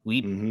knee.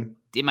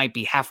 It might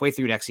be halfway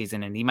through next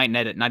season, and he might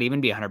not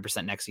even be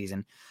 100% next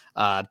season.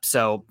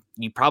 So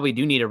you probably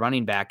do need a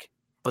running back,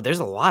 but there's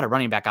a lot of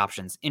running back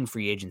options in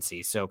free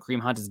agency. So Kareem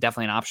Hunt is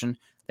definitely an option.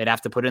 They'd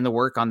have to put in the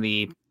work on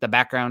the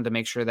background to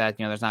make sure that,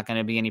 there's not going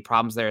to be any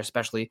problems there,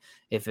 especially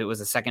if it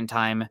was a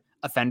second-time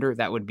offender.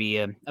 That would be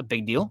a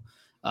big deal.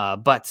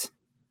 But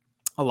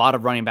a lot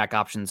of running back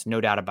options,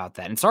 no doubt about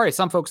that. And sorry,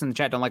 some folks in the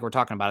chat don't like we're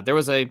talking about it. There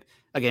was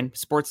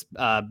sports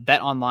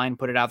bet online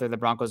put it out there. The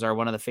Broncos are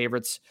one of the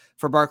favorites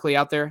for Barkley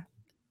out there.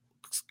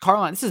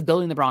 Carlin, this is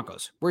building the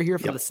Broncos. We're here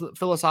for the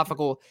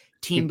philosophical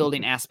team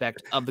building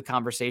aspect of the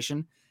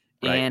conversation.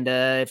 Right. And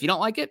if you don't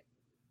like it,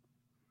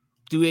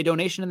 do a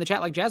donation in the chat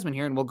like Jasmine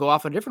here, and we'll go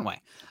off a different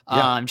way.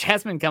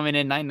 Jasmine coming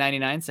in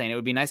 $9.99 saying it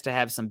would be nice to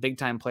have some big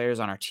time players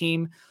on our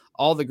team.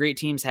 All the great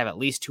teams have at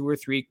least 2 or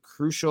 3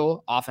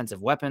 crucial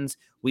offensive weapons.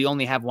 We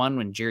only have one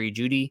when Jerry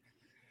Jeudy.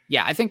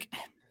 Yeah, I think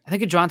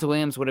if Javonte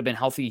Williams would have been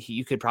healthy,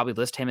 you could probably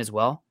list him as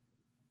well.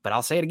 But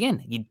I'll say it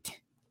again.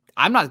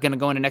 I'm not going to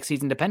go into next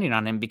season depending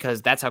on him,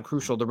 because that's how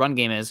crucial the run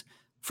game is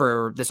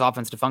for this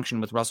offense to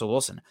function with Russell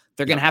Wilson.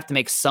 They're going to have to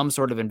make some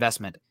sort of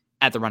investment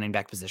at the running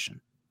back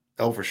position.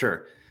 Oh, for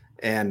sure.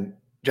 And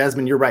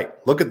Jasmine, you're right.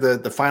 Look at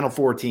the final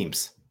 4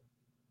 teams.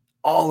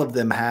 All of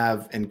them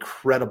have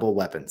incredible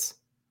weapons.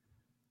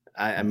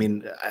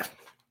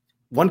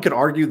 One could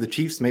argue the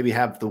Chiefs maybe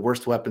have the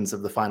worst weapons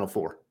of the final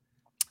 4.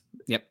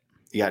 Yep.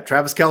 You got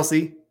Travis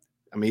Kelce.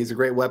 He's a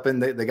great weapon.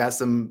 They got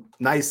some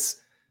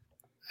nice,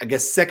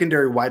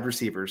 secondary wide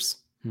receivers.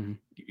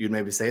 You'd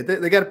maybe say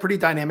they got a pretty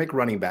dynamic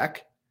running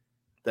back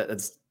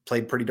that's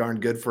played pretty darn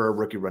good for a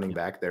rookie running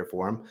back there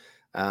for him.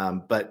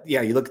 But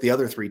yeah, you look at the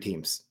other 3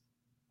 teams,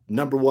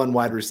 number 1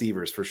 wide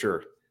receivers for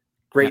sure.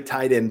 Great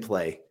tight end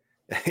play.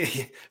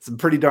 Some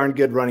pretty darn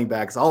good running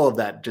backs, all of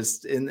that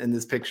just in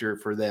this picture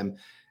for them.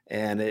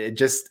 And it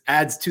just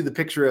adds to the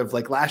picture of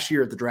like last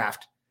year at the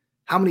draft,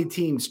 how many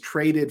teams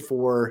traded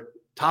for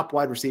top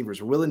wide receivers,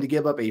 were willing to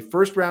give up a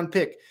first-round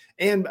pick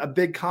and a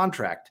big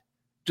contract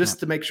just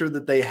to make sure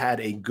that they had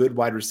a good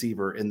wide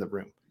receiver in the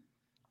room.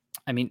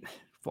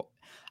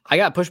 I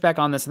got pushback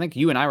on this. I think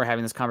you and I were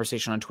having this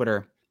conversation on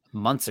Twitter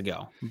months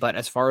ago. But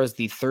as far as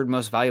the 3rd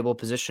most valuable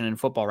position in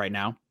football right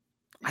now,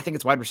 I think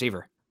it's wide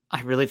receiver.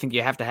 I really think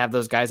you have to have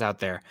those guys out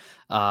there.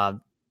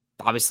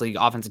 Obviously,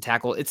 offensive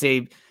tackle, it's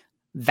a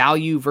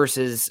value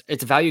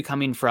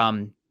coming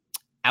from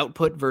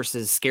output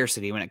versus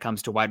scarcity when it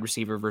comes to wide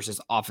receiver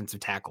versus offensive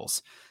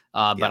tackles.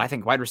 But I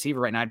think wide receiver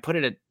right now, I'd put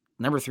it at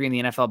number 3 in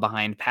the NFL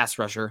behind pass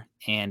rusher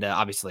and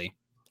obviously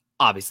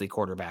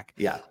quarterback.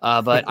 Yeah.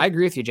 But I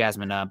agree with you,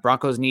 Jasmine.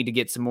 Broncos need to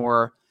get some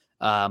more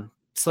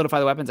solidify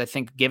the weapons. I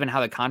think given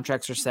how the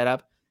contracts are set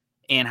up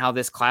and how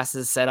this class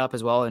is set up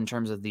as well in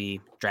terms of the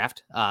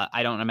draft,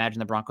 I don't imagine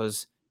the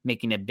Broncos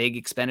making a big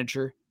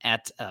expenditure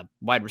at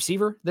wide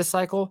receiver this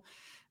cycle.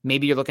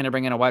 Maybe you're looking to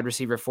bring in a wide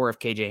receiver 4 if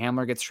KJ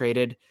Hamler gets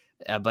traded.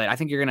 But I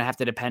think you're going to have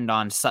to depend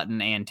on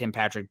Sutton and Tim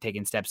Patrick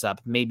taking steps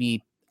up.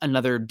 Maybe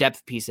another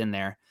depth piece in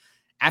there.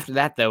 After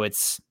that, though,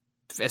 it's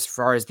as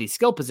far as the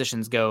skill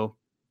positions go,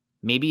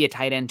 maybe a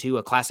tight end too,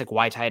 a classic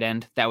Y tight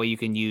end. That way you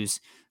can use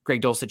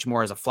Greg Dulcich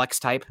more as a flex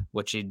type,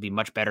 which he'd be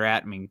much better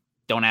at. I mean,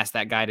 don't ask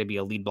that guy to be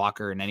a lead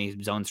blocker in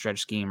any zone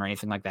stretch scheme or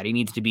anything like that. He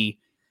needs to be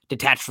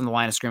detached from the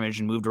line of scrimmage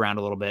and moved around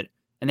a little bit.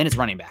 And then it's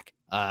running back.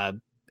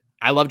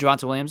 I love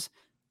Javonte Williams.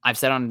 I've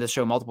said on this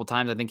show multiple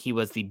times, I think he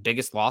was the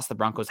biggest loss the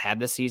Broncos had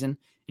this season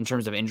in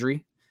terms of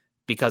injury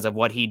because of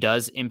what he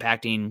does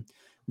impacting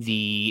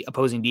the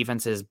opposing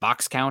defense's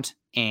box count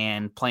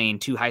and playing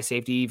 2 high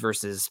safety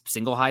versus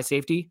single high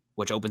safety,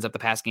 which opens up the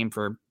pass game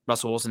for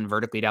Russell Wilson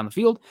vertically down the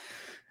field.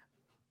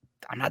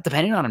 I'm not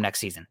depending on him next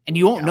season. And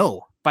you won't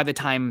know by the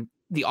time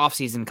the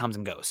offseason comes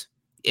and goes.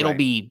 It'll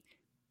be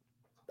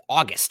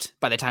August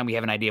by the time we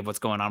have an idea of what's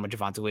going on with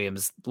Javonte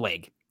Williams'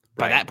 leg.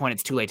 By that point,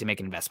 it's too late to make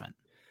an investment.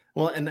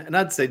 Well, and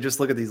I'd say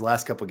just look at these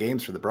last couple of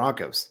games for the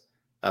Broncos.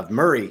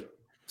 Murray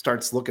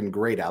starts looking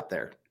great out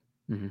there.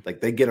 Mm-hmm. Like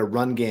they get a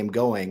run game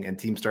going and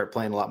teams start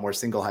playing a lot more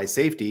single high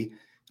safety.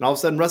 And all of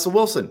a sudden Russell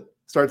Wilson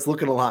starts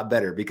looking a lot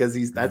better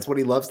because that's what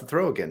he loves to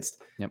throw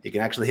against. Yep. He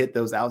can actually hit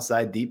those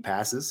outside deep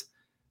passes.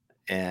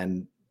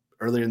 And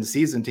earlier in the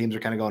season, teams are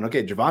kind of going,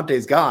 okay,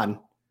 Javonte's gone.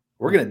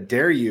 We're going to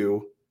dare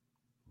you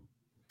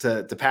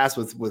to pass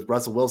with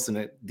Russell Wilson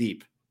at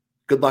deep.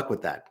 Good luck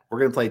with that. We're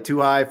going to play 2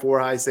 high, 4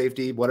 high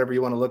safety, whatever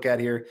you want to look at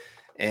here.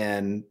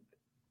 And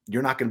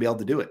you're not going to be able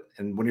to do it.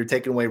 And when you're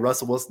taking away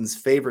Russell Wilson's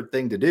favorite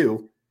thing to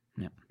do,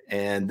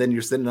 and then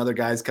you're sending other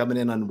guys coming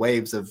in on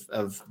waves of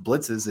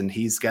blitzes and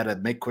he's got to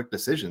make quick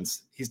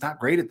decisions, he's not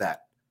great at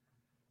that.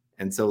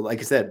 And so, like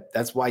I said,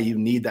 that's why you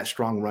need that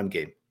strong run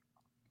game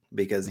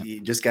because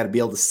you just got to be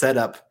able to set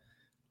up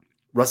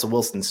Russell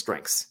Wilson's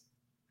strengths.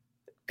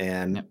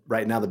 And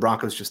right now the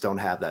Broncos just don't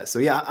have that. So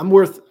yeah, I'm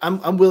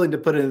willing to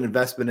put in an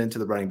investment into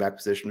the running back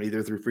position,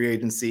 either through free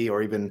agency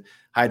or even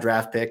high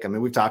draft pick. I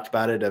mean, we've talked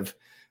about it of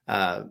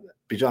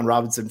Bijan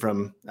Robinson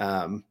from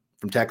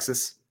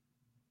Texas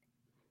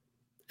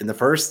in the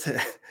first.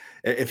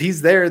 If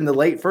he's there in the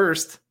late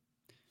first,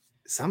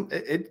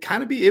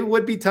 it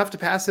would be tough to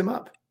pass him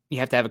up. You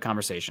have to have a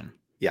conversation.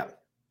 Yeah.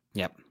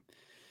 Yep.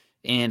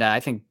 And I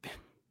think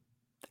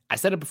I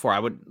said it before.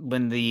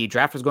 When the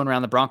draft was going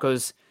around, the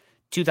Broncos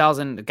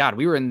 2000, God,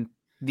 we were in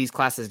these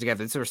classes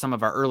together. These were some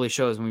of our early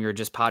shows when we were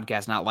just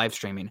podcast, not live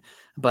streaming.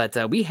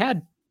 But we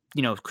had,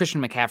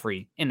 Christian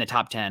McCaffrey in the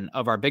top 10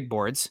 of our big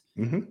boards.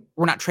 Mm-hmm.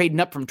 We're not trading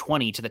up from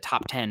 20 to the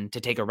top 10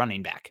 to take a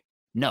running back.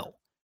 No,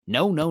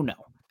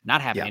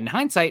 not happening. Yeah. In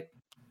hindsight,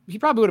 he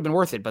probably would have been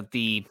worth it, but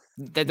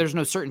there's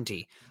no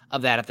certainty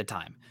of that at the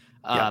time.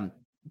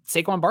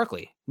 Saquon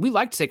Barkley. We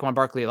liked Saquon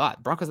Barkley a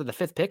lot. Broncos at the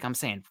 5th pick. I'm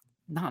saying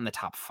not in the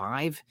top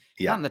 5,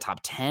 not in the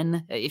top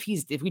 10.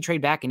 If we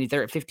trade back and he's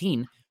there at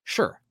 15,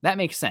 sure, that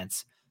makes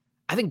sense.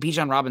 I think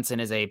Bijan Robinson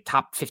is a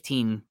top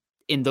 15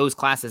 in those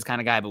classes kind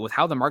of guy, but with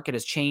how the market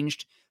has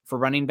changed for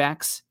running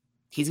backs,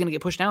 he's going to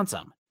get pushed down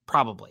some,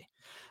 probably.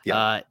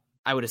 Yeah.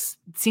 It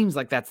seems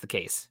like that's the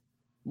case.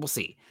 We'll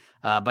see.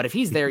 But if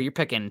he's there, you're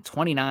picking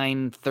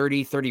 29,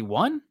 30,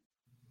 31.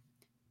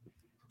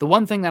 The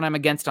one thing that I'm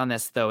against on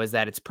this, though, is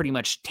that it's pretty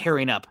much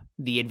tearing up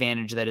the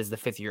advantage that is the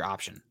 5th-year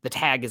option. The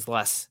tag is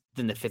less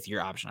than the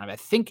 5th-year option. I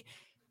think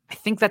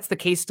that's the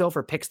case still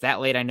for picks that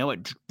late. I know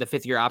the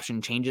 5th-year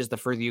option changes the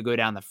further you go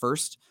down the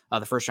first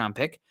round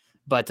pick,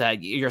 but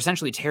you're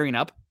essentially tearing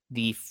up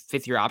the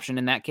 5th-year option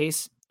in that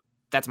case.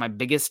 That's my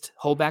biggest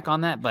holdback on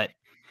that, but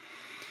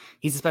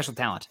he's a special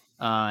talent,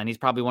 and he's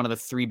probably one of the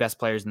 3 best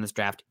players in this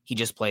draft. He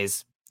just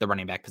plays the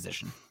running back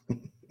position.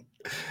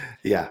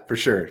 Yeah, for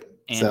sure.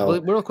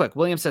 And real quick,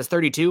 Williams says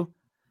 32.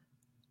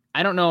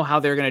 I don't know how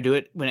they're going to do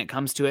it when it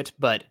comes to it,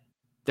 but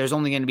there's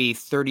only going to be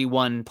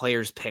 31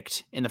 players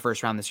picked in the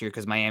first round this year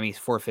because Miami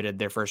forfeited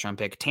their first round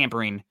pick,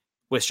 tampering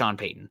with Sean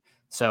Payton.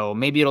 So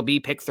maybe it'll be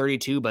pick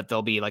 32, but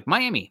they'll be like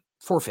Miami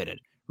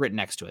forfeited written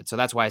next to it. So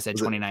that's why I said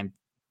 29,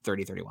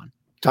 30, 31.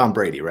 Tom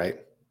Brady, right?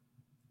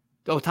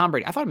 Oh, Tom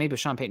Brady. I thought maybe it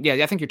was Sean Payton.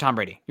 Yeah, I think you're Tom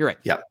Brady. You're right.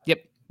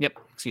 Yep.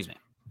 Excuse me.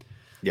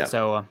 Yeah.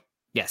 So,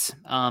 yes.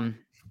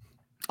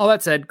 All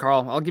that said,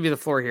 Carl, I'll give you the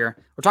floor here.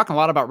 We're talking a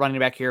lot about running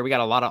back here. We got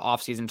a lot of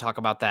offseason talk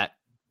about that.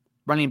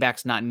 Running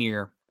back's not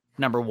near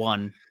number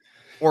 1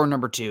 or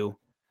number 2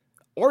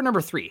 or number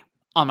 3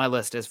 on my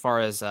list as far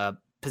as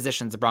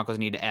positions the Broncos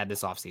need to add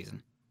this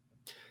offseason.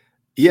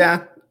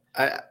 Yeah.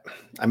 I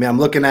mean, I'm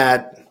looking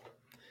at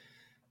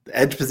the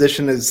edge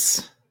position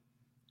is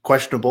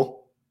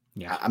questionable.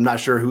 Yeah. I'm not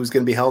sure who's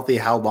going to be healthy,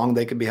 how long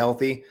they can be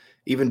healthy.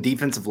 Even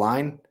defensive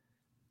line.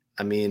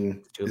 I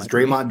mean, is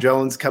Draymond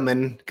Jones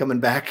coming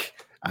back?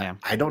 Yeah.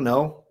 I don't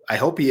know. I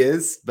hope he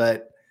is,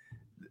 but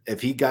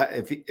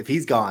if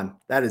he's gone,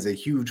 that is a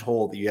huge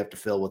hole that you have to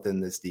fill within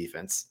this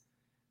defense.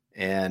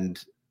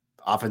 And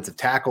offensive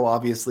tackle,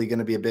 obviously going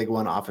to be a big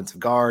one. Offensive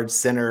guard,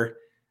 center,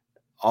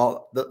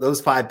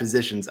 those 5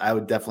 positions, I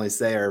would definitely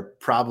say are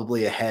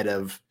probably ahead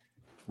of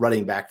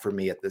running back for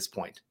me at this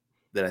point.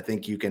 That I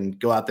think you can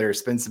go out there,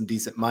 spend some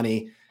decent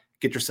money,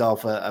 get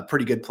yourself a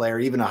pretty good player,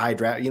 even a high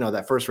draft,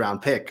 that first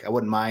round pick. I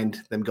wouldn't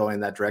mind them going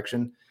in that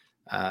direction.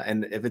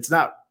 And if it's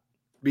not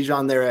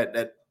Bijan there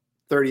at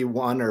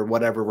 31 or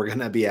whatever we're going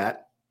to be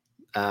at,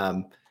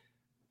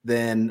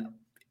 then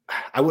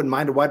I wouldn't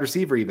mind a wide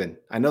receiver even.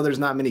 I know there's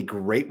not many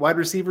great wide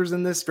receivers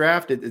in this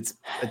draft. It's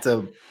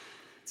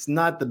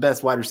not the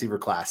best wide receiver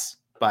class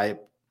by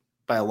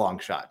a long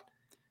shot.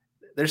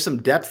 There's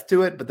some depth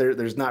to it, but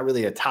there's not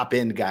really a top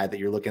end guy that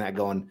you're looking at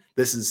going,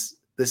 this is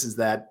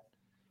that,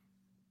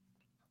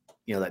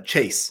 that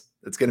Chase.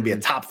 That's going to be a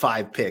top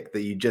 5 pick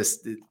that you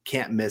just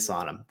can't miss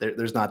on him.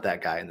 There's not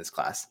that guy in this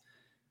class.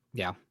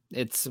 Yeah,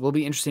 will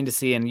be interesting to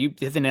see. And you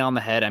hit the nail on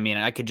the head. I mean,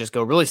 I could just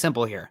go really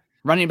simple here.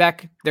 Running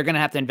back, they're going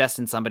to have to invest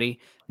in somebody.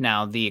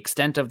 Now, the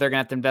extent of they're going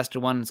to have to invest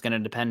in one is going to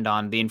depend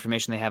on the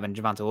information they have in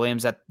Javonte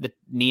Williams at the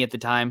knee at the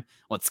time,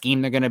 what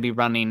scheme they're going to be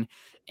running,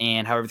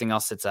 and how everything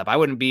else sits up. I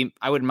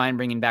wouldn't mind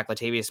bringing back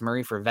Latavius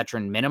Murray for a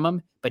veteran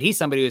minimum, but he's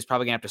somebody who's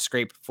probably going to have to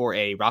scrape for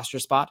a roster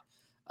spot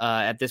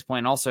at this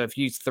point. Also, if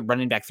you use the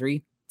running back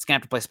 3, it's going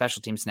to have to play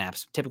special team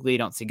snaps. Typically, you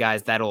don't see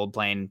guys that old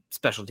playing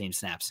special team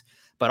snaps.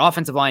 But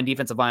offensive line,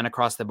 defensive line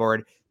across the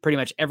board, pretty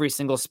much every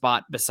single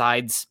spot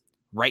besides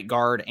right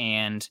guard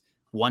and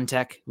one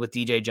tech with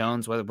DJ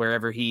Jones,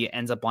 wherever he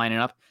ends up lining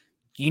up,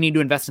 you need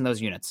to invest in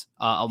those units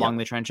along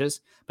the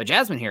trenches. But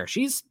Jasmine here,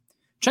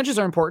 trenches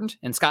are important,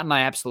 and Scott and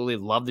I absolutely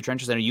love the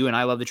trenches. I know you and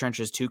I love the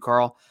trenches too,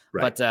 Carl.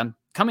 Right. But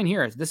coming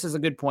here, this is a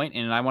good point,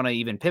 and I want to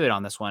even pivot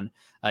on this one.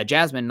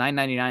 Jasmine,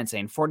 999,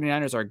 saying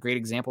 49ers are a great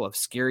example of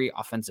scary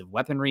offensive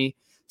weaponry.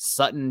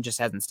 Sutton just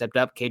hasn't stepped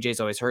up.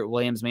 KJ's always hurt.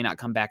 Williams may not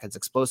come back as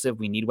explosive.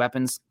 We need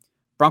weapons.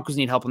 Broncos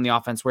need help on the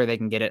offense where they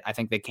can get it. I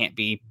think they can't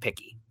be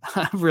picky,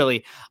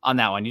 really, on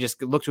that one. You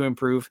just look to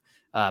improve.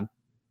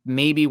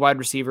 Maybe wide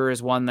receiver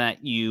is one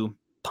that you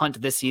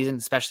punt this season,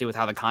 especially with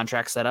how the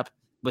contract's set up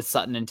with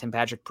Sutton and Tim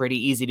Patrick. Pretty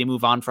easy to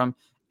move on from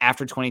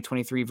after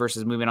 2023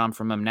 versus moving on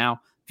from him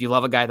now. If you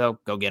love a guy, though,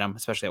 go get him,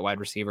 especially at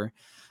wide receiver.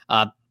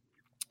 Not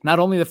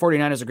only the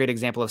 49ers are a great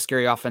example of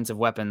scary offensive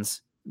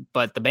weapons,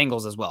 but the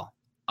Bengals as well,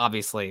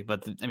 obviously.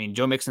 But,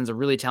 Joe Mixon's a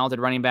really talented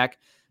running back.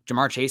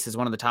 Jamar Chase is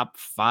one of the top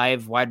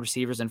 5 wide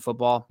receivers in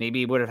football. Maybe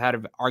he would have had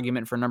an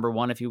argument for number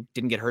 1 if he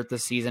didn't get hurt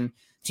this season.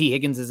 T.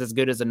 Higgins is as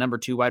good as a number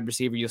 2 wide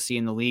receiver you'll see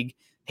in the league.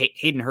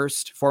 Hayden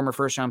Hurst, former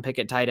first-round pick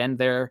at tight end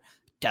there.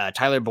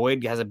 Tyler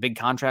Boyd has a big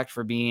contract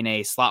for being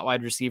a slot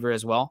wide receiver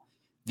as well.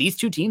 These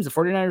 2 teams, the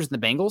 49ers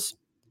and the Bengals,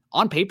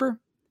 on paper,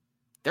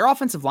 their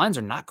offensive lines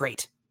are not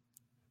great.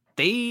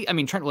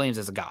 Trent Williams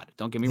is a god.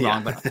 Don't get me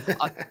wrong, but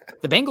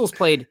the Bengals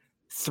played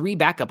 3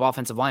 backup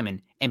offensive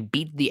linemen and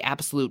beat the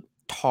absolute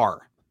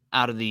tar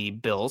out of the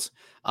Bills.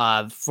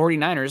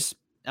 49ers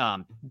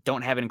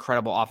don't have an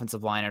incredible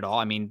offensive line at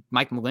all.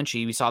 Mike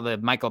McGlinchey, we saw the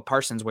Micah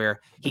Parsons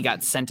where he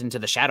got sent into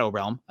the shadow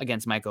realm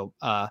against Micah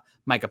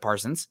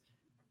Parsons.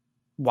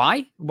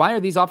 Why are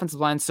these offensive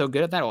lines so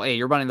good at that? Well,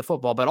 you're running the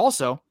football, but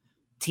also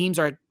teams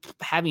are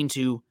having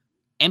to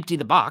empty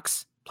the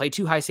box, play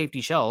 2 high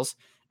safety shells.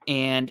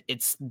 And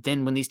it's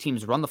then when these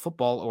teams run the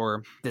football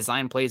or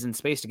design plays in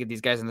space to get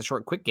these guys in the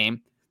short, quick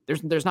game,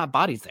 there's not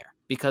bodies there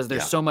because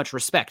there's so much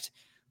respect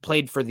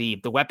played for the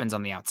weapons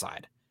on the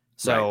outside.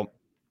 So, right.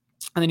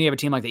 And then you have a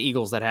team like the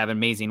Eagles that have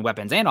amazing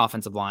weapons and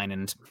offensive line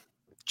and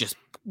just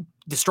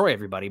destroy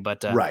everybody.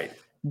 But right.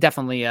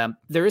 Definitely,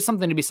 there is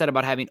something to be said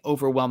about having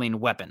overwhelming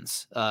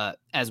weapons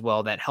as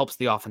well that helps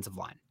the offensive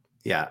line.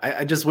 Yeah,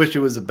 I just wish it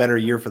was a better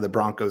year for the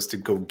Broncos to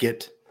go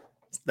get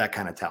that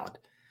kind of talent.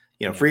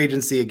 Free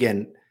agency,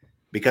 again,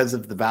 because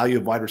of the value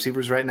of wide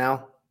receivers right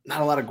now,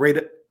 not a lot of great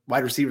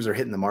wide receivers are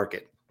hitting the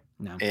market.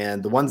 No.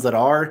 And the ones that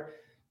are,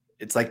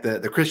 it's like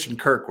the Christian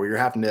Kirk where you're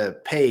having to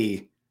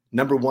pay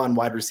number 1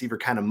 wide receiver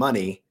kind of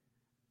money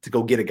to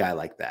go get a guy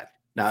like that.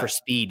 Now, for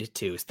speed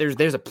too.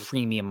 There's a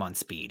premium on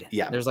speed.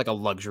 Yeah. There's like a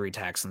luxury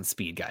tax on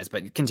speed guys,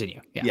 but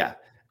continue. Yeah.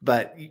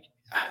 But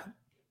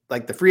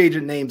like the free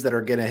agent names that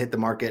are going to hit the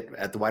market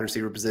at the wide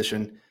receiver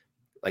position,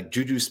 like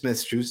Juju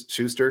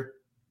Smith-Schuster,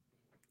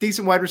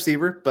 decent wide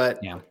receiver, but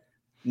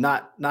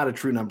not a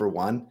true number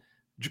 1.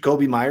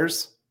 Jacoby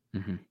Myers.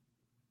 Mm-hmm.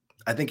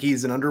 I think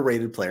he's an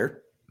underrated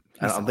player.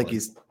 I don't think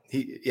he's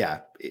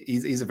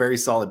a very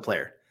solid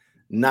player.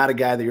 Not a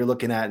guy that you're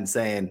looking at and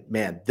saying,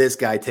 man, this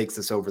guy takes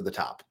us over the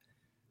top.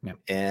 Yep.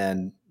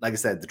 And like I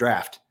said, the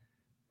draft,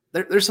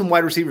 there's some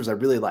wide receivers I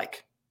really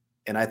like.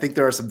 And I think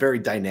there are some very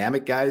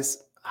dynamic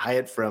guys.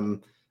 Hyatt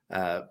from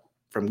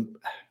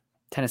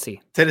Tennessee.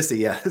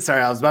 Yeah.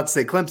 Sorry. I was about to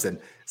say Clemson,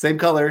 same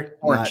color.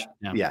 Orange.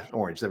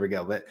 Orange. There we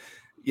go. But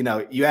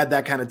you add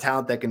that kind of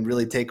talent that can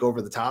really take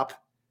over the top.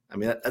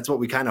 That's what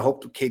we kind of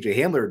hoped KJ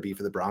Hamler would be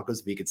for the Broncos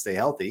if he could stay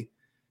healthy.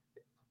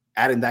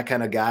 Adding that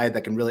kind of guy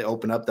that can really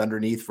open up the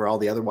underneath for all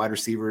the other wide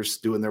receivers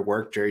doing their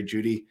work, Jerry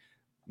Jeudy,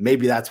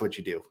 maybe that's what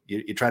you do.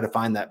 You try to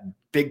find that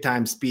big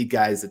time speed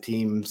guys the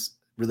teams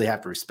really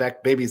have to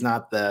respect. Maybe he's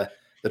not the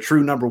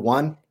true number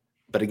one,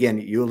 but again,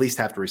 you at least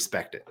have to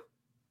respect it.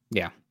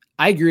 Yeah,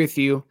 I agree with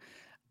you.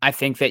 I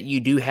think that you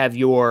do have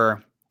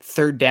your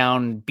third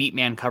down beat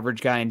man coverage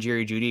guy in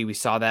Jerry Jeudy. We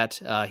saw that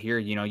here.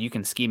 You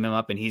can scheme him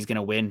up and he's going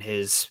to win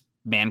his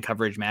man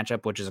coverage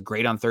matchup, which is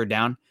great on third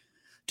down.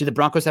 Do the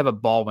Broncos have a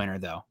ball winner,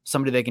 though?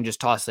 Somebody they can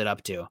just toss it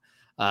up to?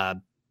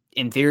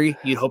 In theory,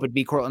 you'd hope it'd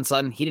be Courtland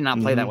Sutton. He did not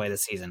play that way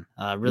this season.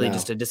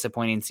 Just a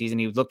disappointing season.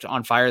 He looked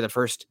on fire the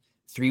first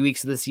 3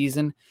 weeks of the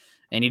season,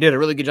 and he did a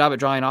really good job at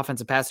drawing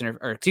defensive pass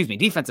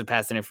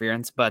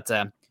interference. But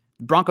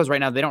Broncos right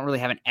now, they don't really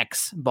have an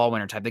X ball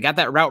winner type. They got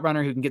that route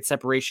runner who can get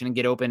separation and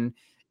get open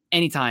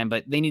anytime,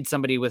 but they need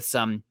somebody with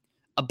some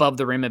above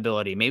the rim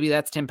ability. Maybe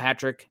that's Tim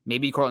Patrick.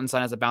 Maybe Courtland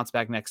Sutton has a bounce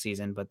back next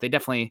season, but they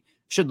definitely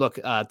should look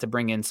to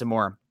bring in some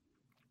more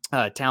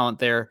talent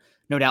there.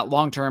 No doubt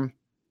long-term,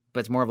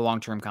 but it's more of a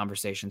long-term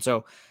conversation.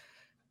 So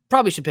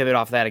probably should pivot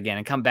off that again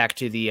and come back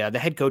to the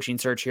head coaching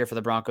search here for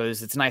the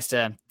Broncos. It's nice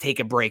to take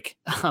a break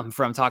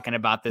from talking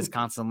about this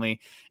constantly.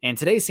 And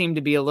today seemed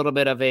to be a little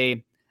bit of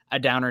a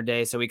downer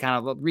day. So we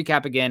kind of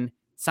recap again.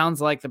 Sounds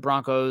like the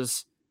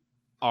Broncos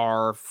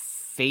are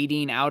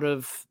fading out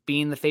of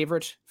being the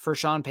favorite for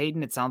Sean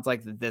Payton. It sounds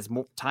like as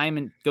more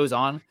time goes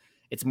on,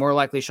 it's more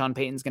likely Sean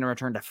Payton's going to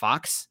return to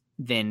Fox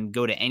than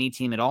go to any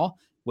team at all,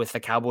 with the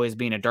Cowboys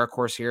being a dark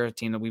horse here, a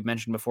team that we've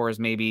mentioned before is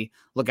maybe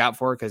look out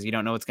for because you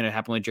don't know what's going to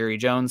happen with Jerry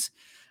Jones.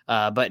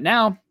 But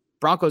now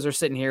Broncos are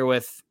sitting here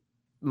with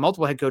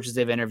multiple head coaches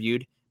they've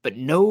interviewed, but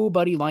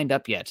nobody lined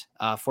up yet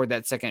for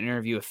that second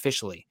interview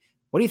officially.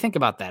 What do you think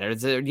about that?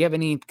 Do you have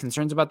any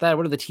concerns about that?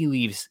 What are the tea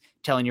leaves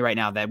telling you right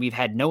now that we've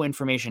had no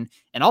information,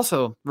 and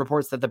also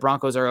reports that the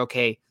Broncos are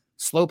okay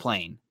slow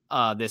playing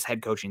this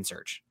head coaching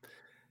search?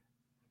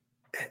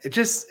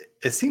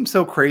 It seems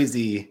so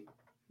crazy.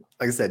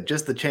 Like I said,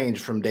 just the change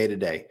from day to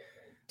day.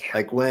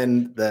 Like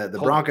when the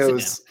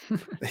Broncos,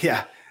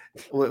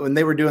 when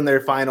they were doing their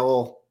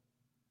final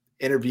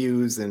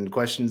interviews and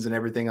questions and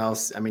everything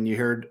else, I mean, you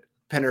heard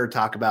Penner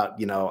talk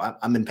about,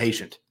 I'm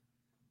impatient.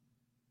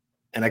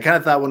 And I kind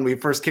of thought when we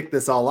first kicked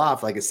this all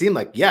off, like it seemed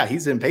like, yeah,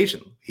 he's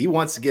impatient. He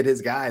wants to get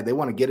his guy. They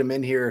want to get him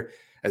in here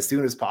as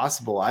soon as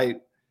possible.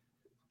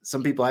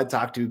 Some people I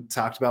talked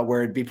about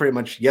where it'd be pretty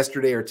much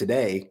yesterday or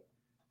today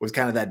was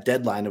kind of that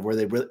deadline of where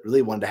they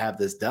really wanted to have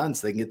this done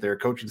so they can get their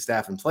coaching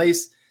staff in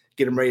place,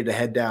 get them ready to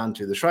head down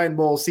to the Shrine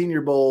Bowl,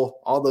 Senior Bowl,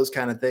 all those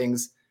kind of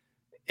things.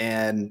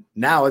 And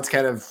now it's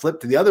kind of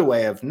flipped to the other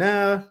way of,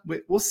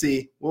 we'll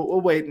see.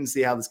 We'll wait and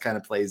see how this kind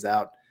of plays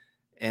out.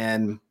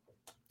 And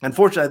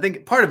unfortunately, I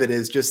think part of it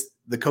is just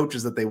the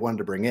coaches that they wanted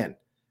to bring in.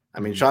 I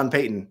mean, Sean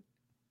Payton,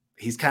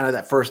 he's kind of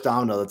that first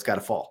domino that's got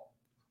to fall.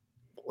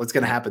 What's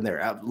going to happen there?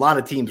 A lot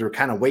of teams are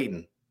kind of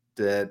waiting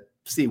to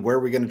see where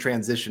we're going to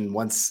transition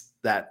once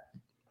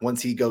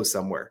he goes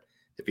somewhere.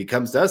 If he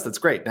comes to us, that's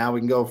great. Now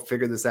we can go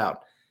figure this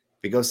out.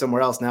 If he goes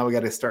somewhere else, now we got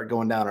to start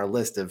going down our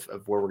list of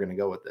where we're going to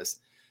go with this.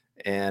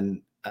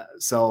 And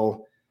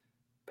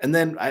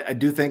then I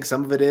do think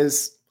some of it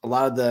is a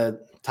lot of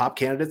the top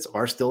candidates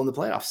are still in the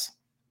playoffs.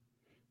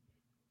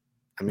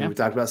 I mean, we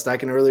talked about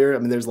Steichen earlier. I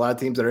mean, there's a lot of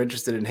teams that are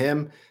interested in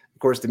him. Of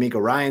course, D'Amico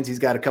Ryans, he's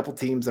got a couple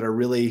teams that are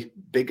really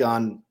big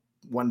on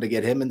wanting to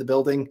get him in the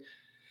building.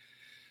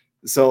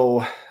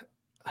 So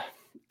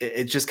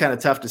it's just kind of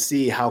tough to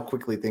see how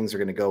quickly things are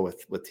going to go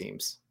with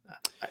teams.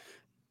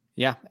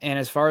 Yeah. And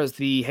as far as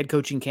the head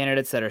coaching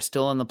candidates that are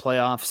still in the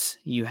playoffs,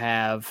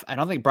 I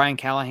don't think Brian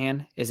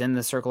Callahan is in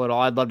the circle at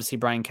all. I'd love to see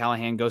Brian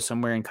Callahan go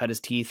somewhere and cut his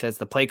teeth as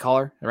the play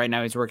caller. Right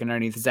now he's working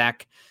underneath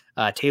Zach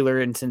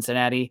Taylor in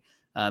Cincinnati.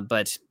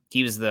 But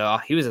he was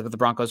with the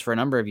Broncos for a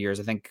number of years.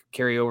 I think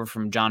carry over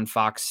from John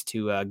Fox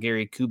to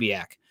Gary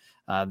Kubiak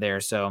there.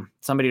 So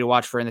somebody to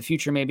watch for in the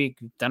future, maybe.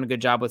 Done a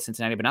good job with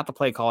Cincinnati, but not the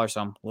play caller.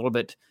 So I'm a little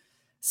bit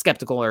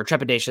skeptical or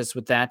trepidatious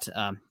with that.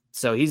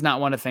 So he's not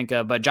one to think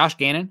of, but Josh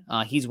Gannon,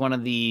 he's one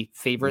of the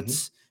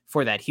favorites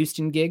for that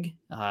Houston gig.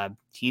 I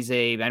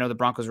know the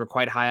Broncos were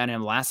quite high on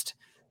him last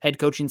head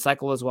coaching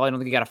cycle as well. I don't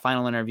think he got a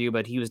final interview,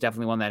 but he was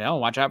definitely one that,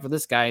 watch out for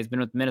this guy. He's been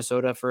with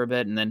Minnesota for a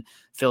bit and then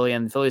Philly,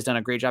 and Philly's done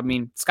a great job. I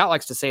mean, Scott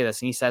likes to say this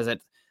and he says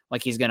it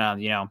like he's going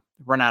to,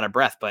 run out of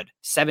breath, but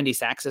 70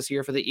 sacks this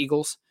year for the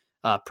Eagles.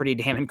 Pretty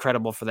damn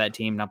incredible for that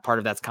team. Now, part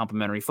of that's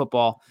complimentary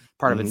football.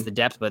 Part of it's the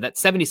depth, but that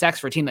 70 sacks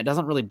for a team that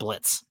doesn't really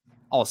blitz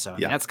also. I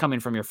mean, that's coming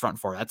from your front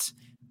four. That's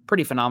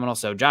pretty phenomenal.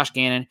 So Josh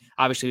Gannon,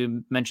 obviously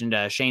we mentioned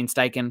Shane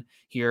Steichen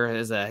here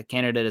as a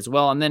candidate as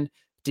well. And then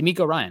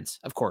D'Amico Ryans,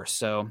 of course.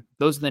 So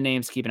those are the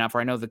names keeping out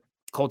for. I know the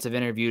Colts have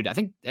interviewed. I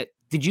think,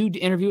 did you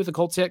interview with the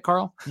Colts yet,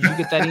 Carl? Did you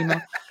get that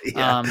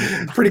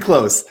email? Pretty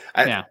close.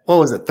 What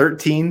was it?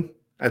 13,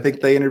 I think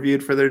they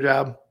interviewed for their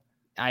job.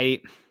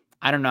 I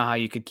don't know how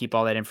you could keep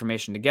all that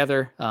information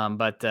together,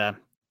 but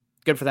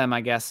good for them,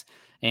 I guess.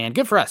 And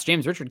good for us.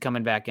 James Richard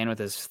coming back in with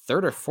his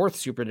third or fourth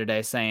super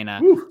today saying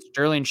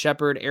Sterling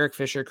Shepard, Eric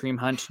Fisher, Kareem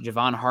Hunt,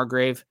 Javon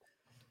Hargrave.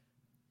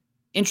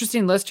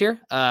 Interesting list here.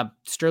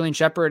 Sterling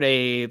Shepard,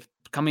 a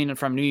coming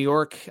from New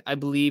York. I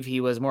believe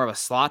he was more of a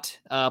slot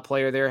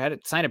player there,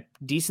 had signed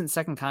a decent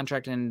second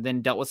contract and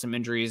then dealt with some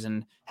injuries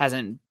and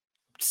hasn't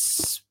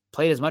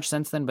played as much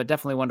since then, but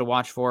definitely one to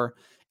watch for.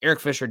 Eric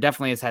Fisher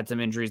definitely has had some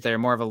injuries there,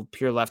 more of a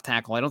pure left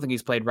tackle. I don't think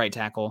he's played right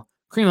tackle.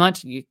 Kareem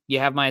Hunt, you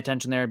have my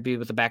attention there, be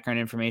with the background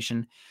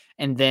information.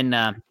 And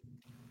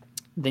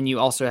then you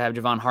also have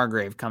Javon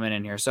Hargrave coming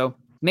in here. So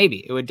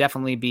maybe it would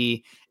definitely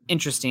be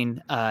interesting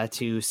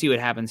to see what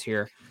happens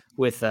here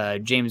with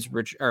James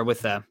Rich or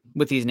with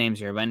these names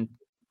here. But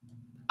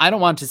I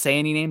don't want to say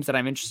any names that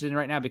I'm interested in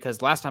right now,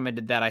 because last time I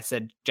did that, I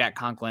said Jack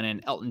Conklin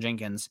and Elton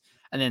Jenkins,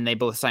 and then they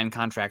both signed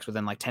contracts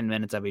within like 10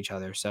 minutes of each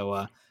other.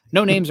 So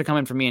no names are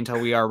coming from me until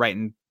we are right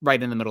in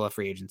the middle of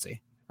free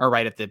agency, or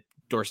right at the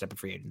doorstep of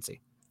free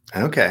agency.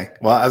 Okay.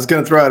 Well, I was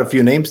going to throw out a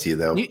few names to you,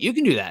 though. You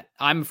can do that.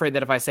 I'm afraid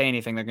that if I say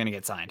anything, they're going to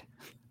get signed.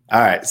 All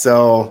right.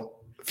 So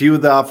a few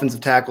of the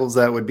offensive tackles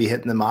that would be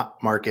hitting the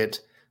market.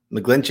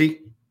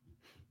 McGlinchey.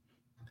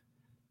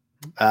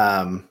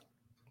 I'm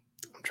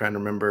trying to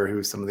remember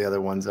who some of the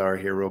other ones are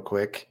here real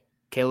quick.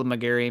 Caleb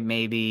McGarry,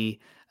 maybe.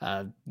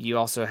 You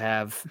also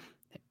have,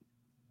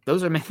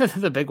 those are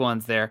the big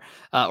ones there.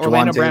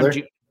 Orlando Brown,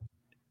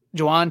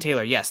 Juwan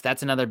Taylor. Yes,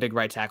 that's another big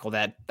right tackle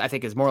that I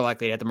think is more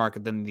likely to hit the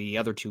market than the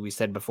other two we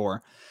said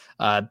before.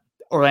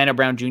 Orlando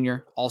Brown Jr.,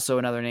 also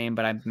another name,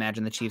 but I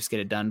imagine the Chiefs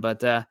get it done.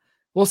 But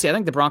we'll see. I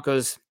think the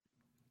Broncos,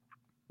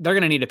 they're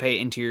going to need to pay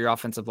interior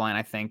offensive line,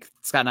 I think.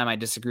 Scott and I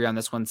might disagree on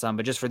this one some,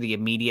 but just for the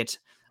immediate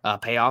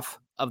payoff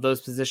of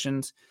those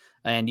positions.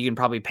 And you can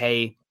probably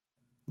pay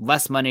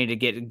less money to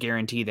get a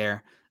guarantee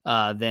there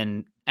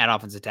than at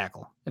offensive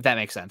tackle, if that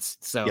makes sense.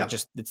 So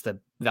just it's the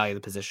value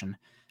of the position.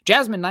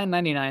 Jasmine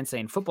 999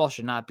 saying football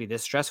should not be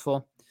this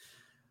stressful.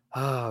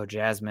 Oh,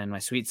 Jasmine, my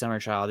sweet summer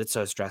child. It's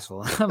so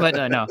stressful.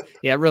 But no,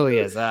 yeah, it really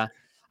is. I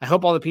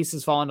hope all the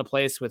pieces fall into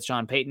place with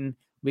Sean Payton.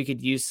 We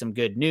could use some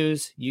good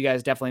news. You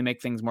guys definitely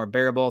make things more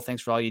bearable.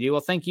 Thanks for all you do.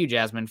 Well, thank you,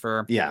 Jasmine,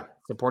 for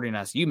supporting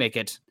us. You make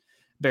it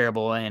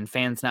bearable, and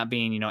fans not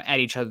being, at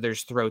each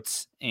other's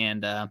throats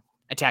and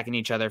attacking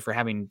each other for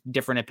having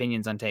different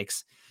opinions on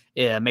takes.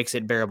 It makes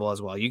it bearable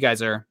as well. You guys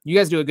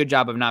do a good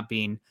job of not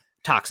being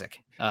toxic,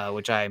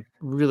 which I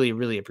really,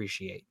 really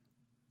appreciate.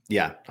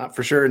 Yeah,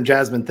 for sure. And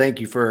Jasmine, thank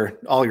you for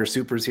all your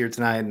supers here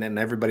tonight, and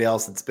everybody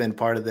else that's been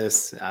part of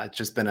this. It's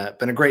just been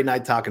a great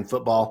night talking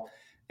football.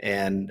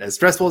 And as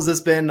stressful as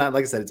this been, like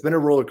I said, it's been a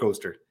roller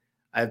coaster.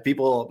 I have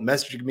people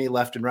messaging me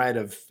left and right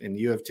and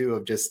you have too,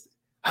 of just,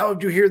 how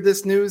did you hear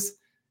this news?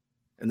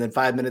 And then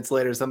 5 minutes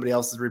later, somebody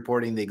else is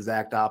reporting the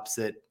exact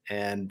opposite.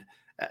 And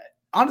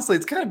honestly,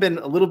 it's kind of been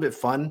a little bit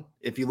fun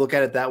if you look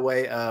at it that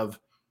way. Of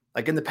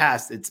like in the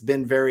past, it's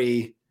been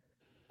a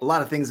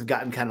lot of things have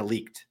gotten kind of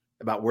leaked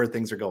about where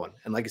things are going.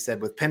 And like I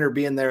said, with Penner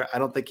being there, I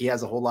don't think he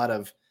has a whole lot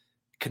of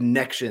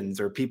connections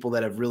or people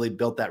that have really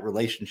built that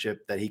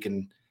relationship that he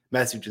can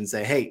message and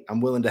say, hey, I'm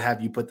willing to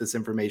have you put this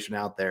information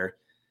out there.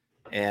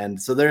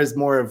 And so there is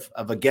more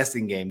of a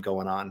guessing game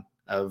going on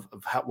of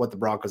what the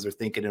Broncos are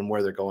thinking and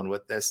where they're going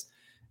with this.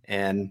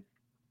 And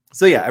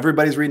so, yeah,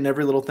 everybody's reading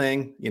every little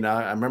thing.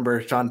 I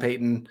remember Sean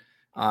Payton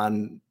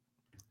on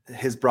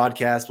his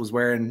broadcast was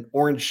wearing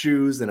orange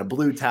shoes and a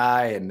blue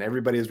tie, and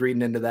everybody was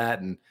reading into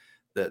that. And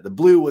the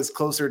blue was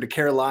closer to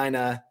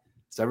Carolina.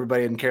 So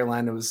everybody in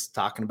Carolina was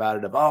talking about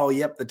it of, oh,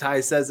 yep, the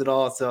tie says it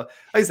all. So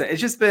like I said,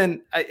 it's just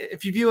been,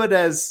 if you view it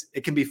as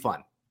it can be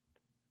fun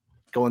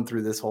going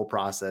through this whole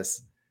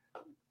process,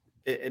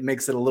 it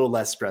makes it a little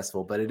less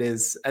stressful, but it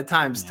is at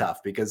times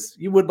tough because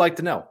you would like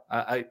to know.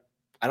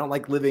 I don't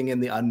like living in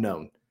the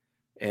unknown,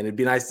 and it'd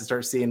be nice to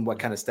start seeing what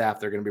kind of staff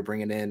they're going to be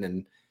bringing in.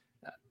 And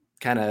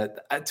kind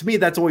of, to me,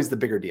 that's always the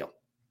bigger deal.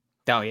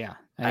 Oh yeah.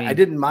 I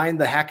didn't mind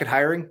the Hackett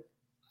hiring.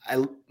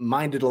 I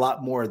minded a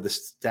lot more of the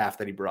staff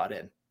that he brought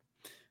in.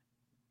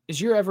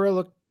 Azure Evero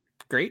looked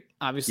great,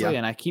 obviously,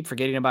 and I keep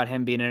forgetting about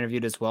him being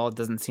interviewed as well. It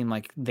doesn't seem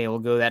like they will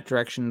go that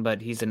direction, but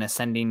he's an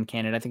ascending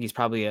candidate. I think he's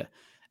probably a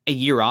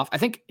year off. I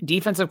think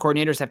defensive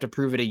coordinators have to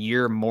prove it a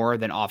year more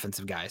than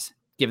offensive guys,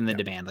 given the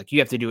demand. Like, you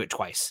have to do it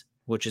twice,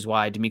 which is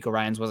why DeMeco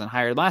Ryans wasn't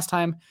hired last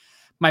time,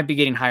 might be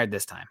getting hired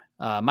this time.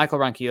 Michael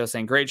Ronquillo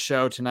saying, great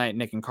show tonight,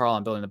 Nick and Carl,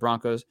 on building the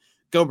Broncos.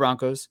 Go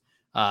Broncos.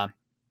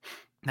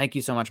 Thank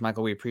you so much,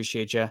 Michael. We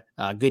appreciate you.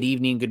 Good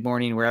evening, good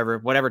morning,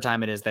 whatever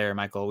time it is there,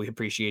 Michael. We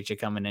appreciate you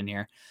coming in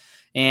here.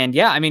 And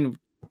yeah, I mean,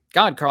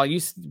 God, Carl,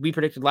 we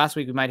predicted last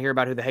week we might hear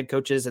about who the head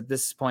coach is at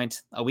this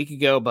point a week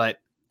ago,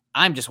 but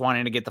I'm just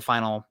wanting to get the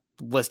final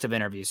list of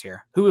interviews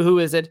here. Who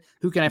is it?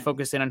 Who can I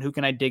focus in on? Who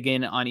can I dig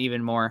in on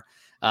even more?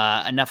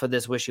 Enough of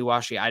this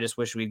wishy-washy. I just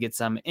wish we'd get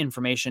some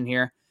information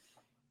here.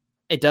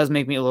 It does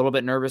make me a little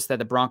bit nervous that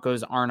the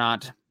Broncos are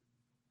not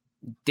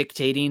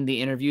dictating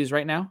the interviews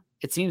right now,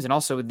 it seems. And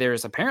also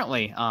there's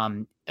apparently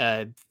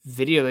a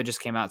video that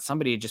just came out.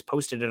 Somebody just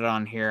posted it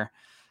on here.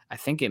 I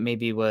think it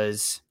maybe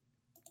was,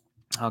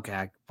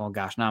 okay, well,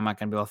 gosh, now I'm not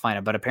going to be able to find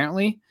it. But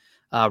apparently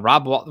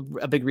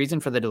a big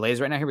reason for the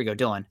delays right now. Here we go,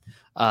 Dylan.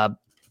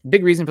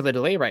 Big reason for the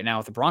delay right now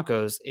with the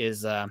Broncos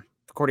is,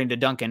 according to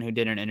Duncan, who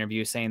did an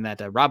interview, saying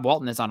that Rob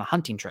Walton is on a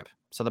hunting trip.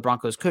 So the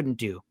Broncos couldn't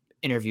do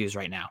interviews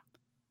right now.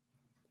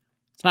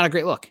 it's not a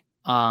great look.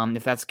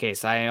 If that's the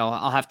case,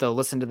 I'll have to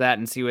listen to that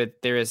and see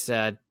what there is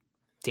to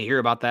hear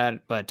about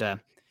that. But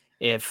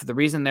if the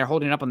reason they're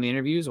holding up on the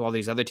interviews while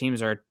these other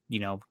teams are,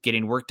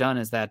 getting work done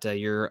is that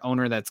your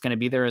owner that's going to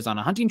be there is on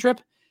a hunting trip,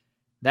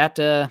 that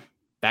kind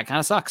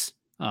of sucks.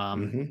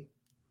 And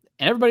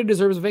everybody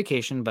deserves a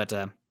vacation, but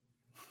God,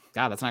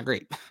 that's not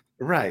great.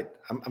 Right.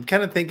 I'm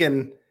kind of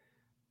thinking,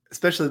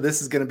 especially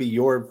this is going to be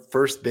your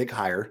first big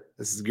hire.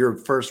 This is your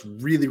first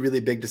really, really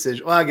big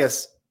decision. Well, I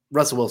guess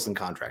Russell Wilson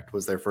contract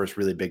was their first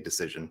really big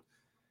decision.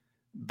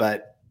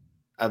 But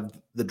of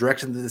the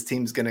direction that this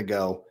team's going to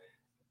go,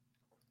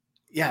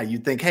 yeah,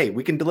 you'd think, hey,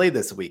 we can delay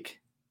this a week.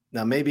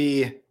 Now,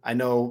 maybe I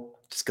know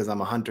just because I'm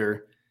a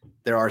hunter,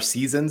 there are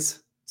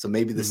seasons. So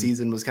maybe the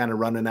season was kind of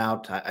running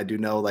out. I do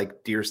know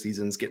like deer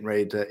season's getting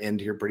ready to end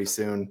here pretty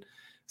soon.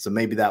 So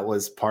maybe that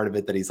was part of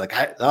it that he's like,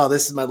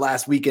 this is my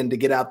last weekend to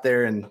get out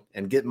there and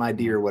get my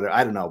deer or whatever.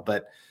 I don't know.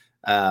 But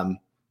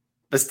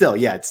still,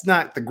 yeah, it's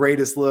not the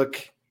greatest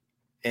look.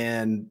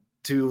 And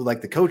to like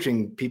the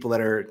coaching people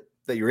that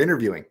you're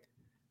interviewing,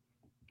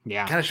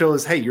 yeah, kind of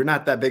shows, hey, you're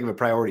not that big of a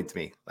priority to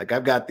me. Like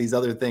I've got these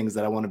other things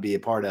that I want to be a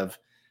part of.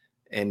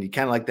 And you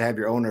kind of like to have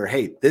your owner,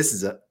 hey, this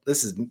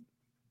is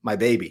my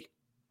baby.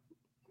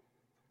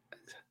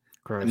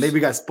 Gross. And maybe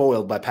got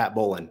spoiled by Pat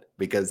Bowlen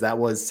because that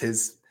was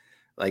his,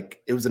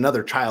 like, it was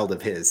another child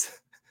of his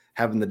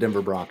having the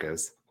Denver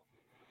Broncos.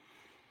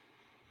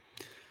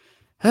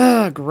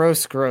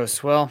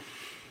 Gross. Well,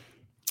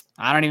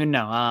 I don't even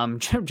know.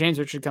 James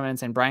Richard coming in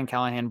saying Brian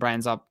Callahan,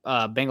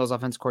 Bengals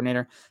offensive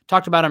coordinator.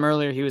 Talked about him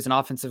earlier. He was an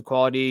offensive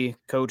quality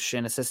coach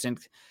and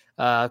assistant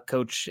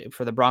coach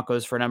for the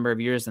Broncos for a number of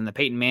years in the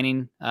Peyton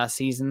Manning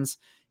seasons.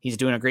 He's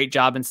doing a great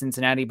job in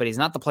Cincinnati, but he's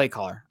not the play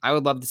caller. I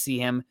would love to see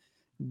him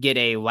get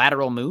a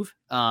lateral move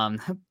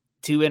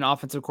to an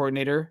offensive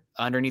coordinator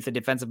underneath a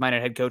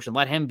defensive-minded head coach and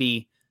let him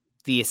be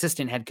the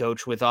assistant head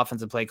coach with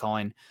offensive play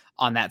calling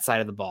on that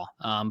side of the ball.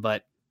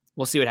 But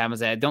we'll see what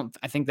happens. I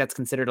think that's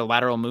considered a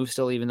lateral move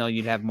still, even though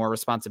you'd have more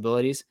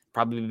responsibilities.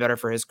 Probably be better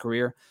for his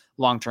career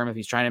long-term if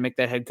he's trying to make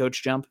that head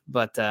coach jump.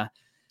 But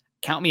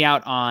count me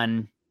out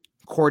on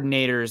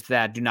coordinators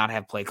that do not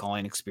have play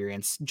calling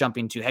experience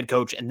jumping to head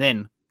coach and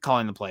then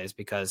calling the plays,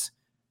 because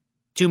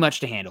too much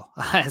to handle,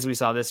 as we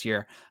saw this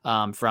year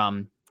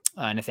from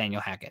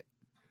Nathaniel Hackett.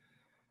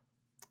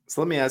 So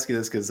let me ask you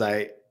this, because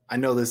I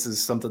know this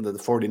is something that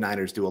the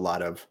 49ers do a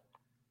lot of.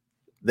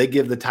 They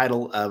give the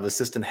title of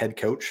assistant head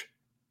coach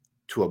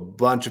to a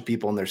bunch of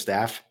people on their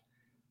staff,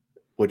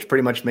 which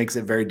pretty much makes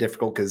it very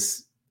difficult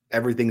because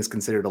everything is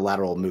considered a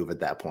lateral move at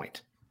that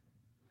point.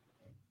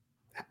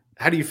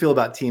 How do you feel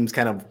about teams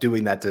kind of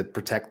doing that to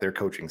protect their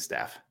coaching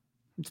staff?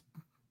 It's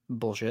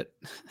bullshit.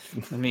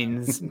 I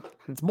mean,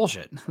 it's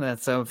bullshit.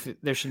 So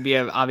there should be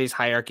an obvious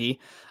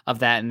hierarchy of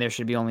that, and there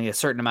should be only a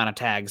certain amount of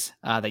tags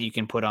that you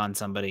can put on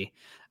somebody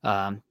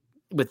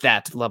with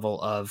that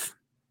level of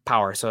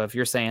power. So if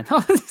you're saying,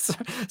 oh,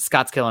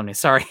 Scott's killing me,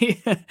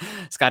 sorry.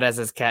 Scott has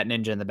his cat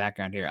ninja in the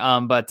background here.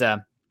 But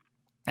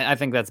I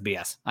think that's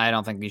BS. I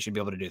don't think you should be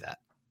able to do that.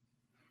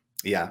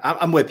 Yeah,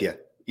 I'm with you.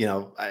 You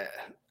know,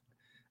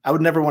 I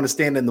would never want to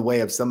stand in the way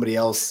of somebody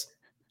else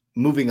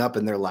moving up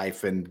in their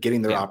life and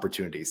getting their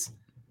opportunities.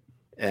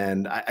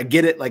 And I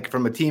get it. Like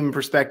from a team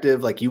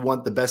perspective, like you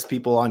want the best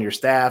people on your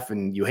staff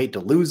and you hate to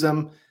lose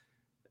them,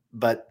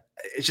 but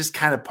it's just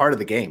kind of part of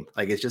the game.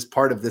 Like it's just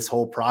part of this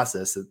whole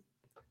process.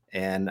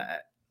 And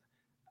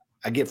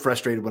I get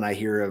frustrated when I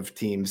hear of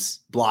teams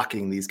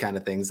blocking these kind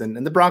of things.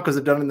 And the Broncos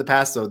have done it in the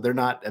past, so they're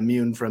not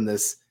immune from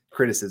this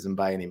criticism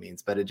by any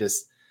means. But it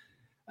just,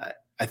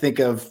 I think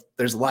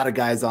there's a lot of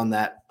guys on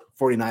that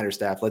 49er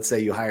staff. Let's say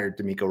you hired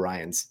DeMeco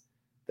Ryans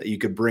that you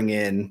could bring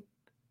in,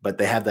 but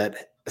they have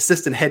that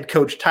assistant head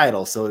coach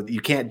title. So you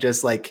can't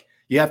just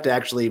you have to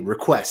actually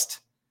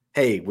request,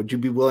 hey, would you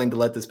be willing to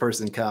let this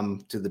person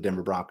come to the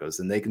Denver Broncos?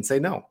 And they can say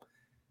no.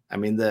 I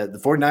mean, the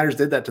 49ers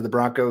did that to the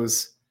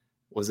Broncos.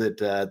 Was it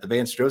the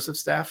Vance Joseph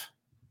staff?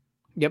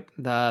 Yep.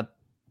 They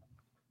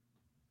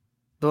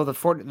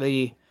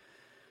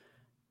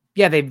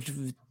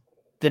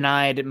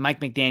denied Mike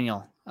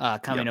McDaniel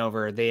coming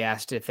over. They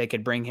asked if they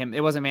could bring him.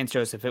 It wasn't Vance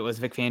Joseph. It was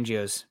Vic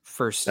Fangio's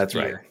first year.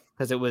 Right.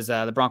 Because it was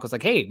the Broncos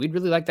like, hey, we'd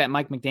really like that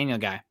Mike McDaniel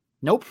guy.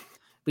 Nope.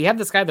 We have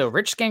this guy, though,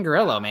 Rich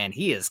Scangarello, man.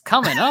 He is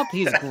coming up.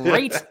 He's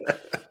great.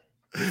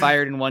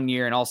 Fired in 1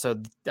 year and also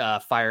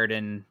fired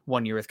in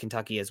 1 year with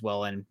Kentucky as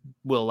well. And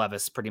Will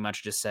Levis pretty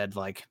much just said,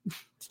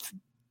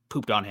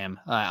 pooped on him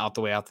out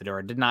the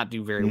door. Did not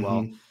do very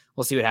well.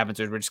 We'll see what happens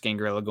with Rich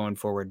Scangarello going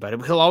forward.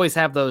 But he'll always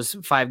have those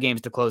 5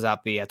 games to close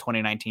out the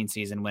 2019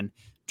 season when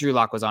Drew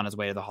Lock was on his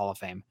way to the Hall of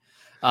Fame.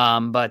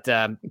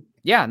 That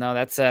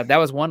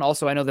was one.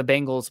 Also, I know the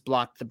Bengals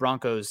blocked the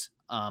Broncos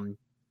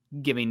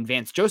giving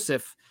Vance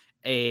Joseph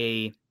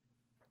so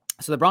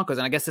the Broncos,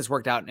 and I guess this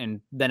worked out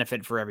in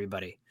benefit for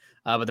everybody.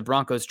 But the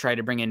Broncos tried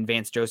to bring in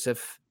Vance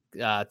Joseph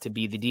to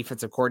be the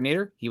defensive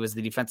coordinator. He was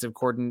the defensive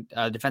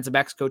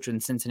backs coach in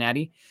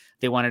Cincinnati.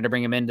 They wanted to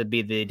bring him in to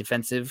be the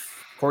defensive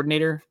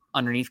coordinator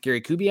underneath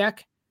Gary Kubiak.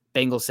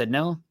 Bengals said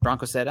no.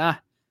 Broncos said, I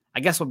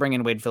guess we'll bring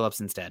in Wade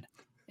Phillips instead.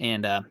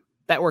 And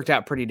that that worked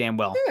out pretty damn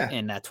well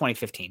in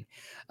 2015.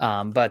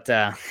 But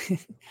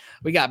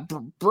we got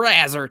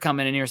Brazzer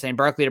coming in here saying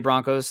Barkley to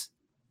Broncos.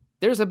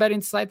 There's a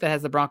betting site that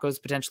has the Broncos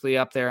potentially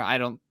up there.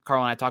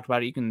 Carl and I talked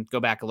about it. You can go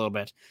back a little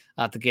bit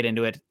to get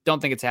into it.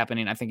 Don't think it's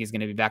happening. I think he's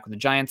going to be back with the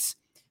Giants,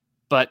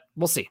 but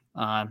we'll see.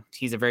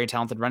 He's a very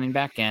talented running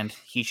back, and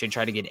he should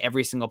try to get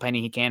every single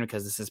penny he can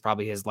because this is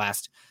probably his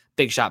last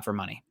big shot for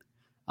money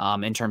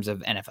in terms of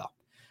NFL.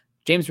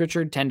 James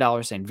Richard,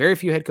 $10, saying very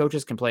few head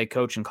coaches can play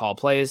coach and call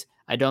plays.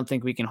 I don't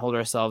think we can hold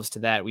ourselves to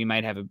that. We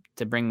might have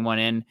to bring one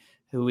in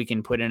who we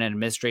can put in an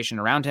administration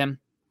around him.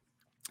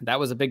 That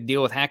was a big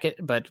deal with Hackett,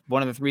 but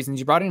one of the reasons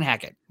you brought in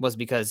Hackett was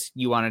because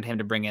you wanted him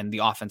to bring in the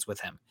offense with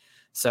him.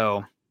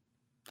 So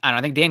I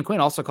think Dan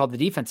Quinn also called the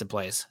defensive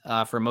plays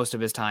for most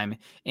of his time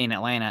in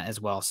Atlanta as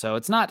well. So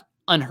it's not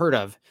unheard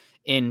of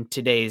in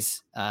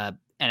today's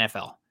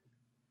NFL.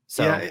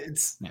 So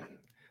it's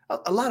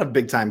a lot of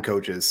big time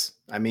coaches.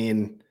 I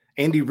mean,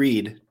 Andy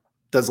Reid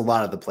does a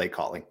lot of the play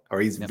calling, or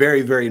he's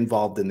very, very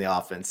involved in the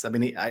offense. I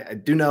mean, I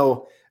do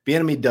know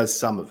Bieniemy does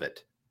some of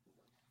it.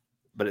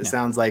 But it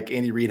sounds like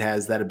Andy Reid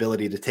has that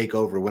ability to take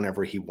over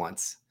whenever he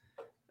wants.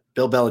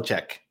 Bill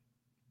Belichick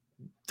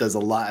does a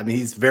lot. I mean,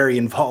 he's very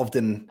involved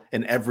in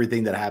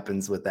everything that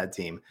happens with that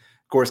team.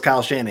 Of course,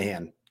 Kyle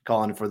Shanahan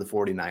calling for the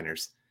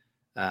 49ers.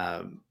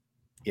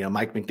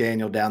 Mike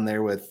McDaniel down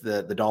there with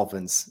the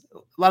Dolphins.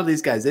 A lot of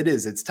these guys,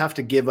 it's tough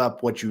to give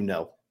up what you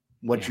know,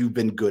 what you've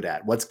been good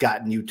at, what's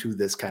gotten you to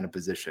this kind of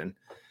position.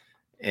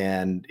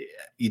 And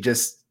you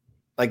just,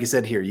 like you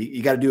said here,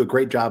 you got to do a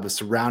great job of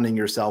surrounding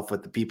yourself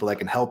with the people that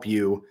can help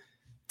you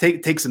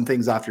take some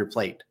things off your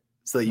plate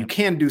so that you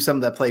can do some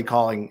of that play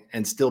calling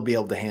and still be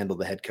able to handle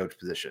the head coach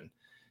position.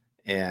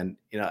 And,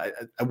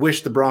 I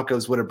wish the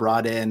Broncos would have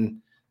brought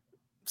in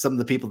some of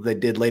the people they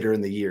did later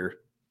in the year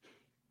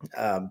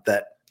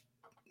that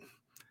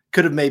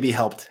could have maybe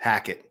helped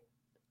Hackett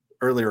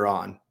earlier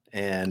on.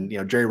 And,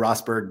 Jerry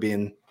Rosburg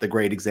being the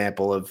great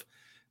example of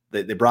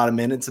they brought him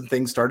in and some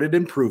things started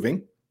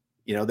improving.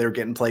 They were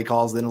getting play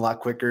calls in a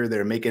lot quicker.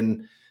 They're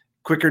making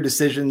quicker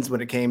decisions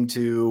when it came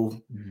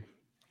to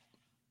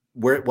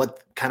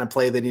what kind of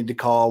play they need to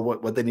call,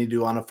 what they need to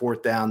do on a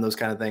fourth down, those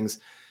kind of things.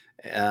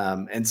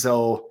 And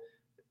so,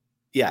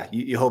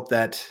 you hope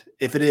that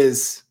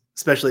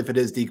especially if it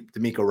is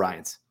DeMeco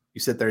Ryans,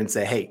 you sit there and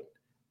say, hey,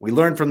 we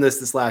learned from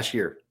this last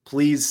year.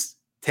 Please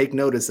take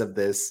notice of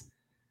this.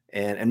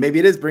 And maybe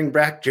it is bring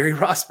back Jerry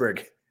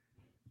Rosburg.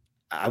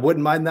 I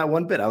wouldn't mind that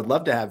one bit. I would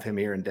love to have him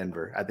here in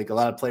Denver. I think a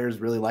lot of players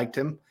really liked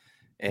him.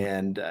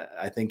 And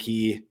I think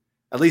he,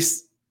 at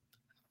least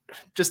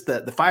just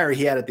the fire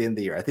he had at the end of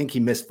the year, I think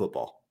he missed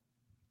football.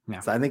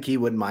 Yeah. So I think he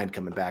wouldn't mind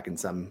coming back in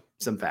some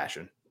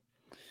fashion.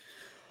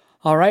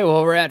 All right.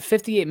 Well, we're at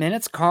 58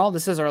 minutes. Carl,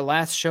 this is our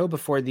last show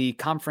before the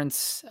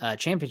conference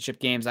championship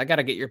games. I got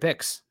to get your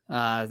picks.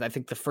 I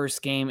think the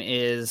first game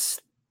is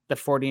the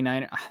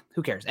 49ers.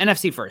 Who cares?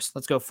 NFC first.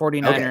 Let's go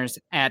 49ers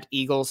at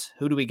Eagles.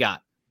 Who do we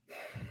got?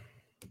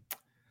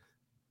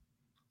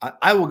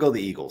 I will go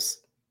the Eagles.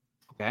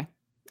 Okay.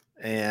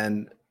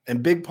 And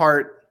in big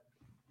part,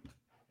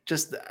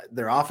 just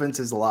their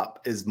offense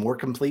is more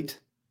complete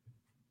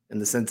in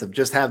the sense of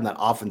just having that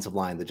offensive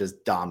line that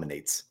just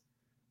dominates.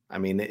 I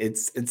mean,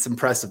 it's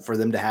impressive for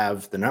them to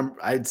have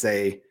I'd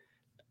say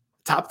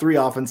top 3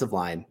 offensive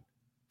line,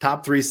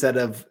 top 3 set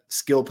of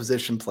skill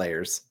position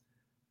players,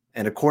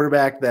 and a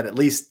quarterback that at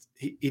least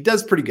he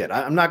does pretty good.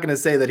 I'm not going to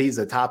say that he's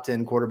a top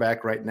 10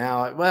 quarterback right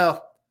now.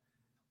 Well,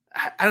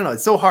 I don't know.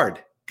 It's so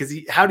hard. Because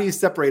how do you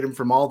separate him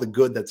from all the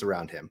good that's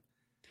around him?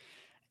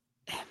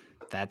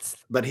 I'm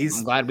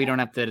glad we don't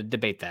have to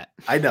debate that.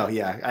 I know.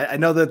 Yeah. I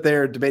know that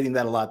they're debating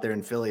that a lot there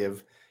in Philly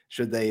of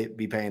should they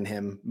be paying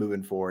him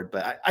moving forward.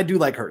 But I do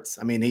like Hurts.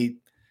 I mean,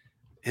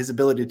 his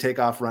ability to take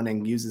off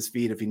running, use his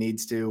feet if he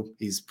needs to.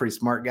 He's a pretty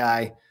smart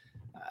guy,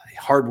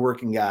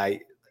 hardworking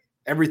guy,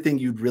 everything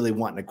you'd really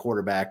want in a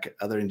quarterback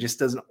other than just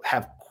doesn't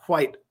have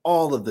quite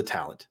all of the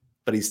talent,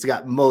 but he's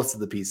got most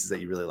of the pieces that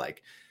you really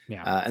like.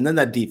 Yeah. And then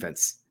that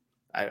defense.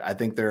 I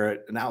think they're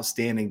an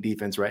outstanding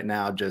defense right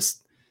now.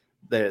 Just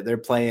they're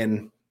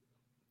playing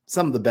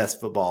some of the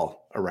best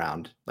football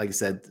around. Like I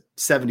said,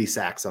 70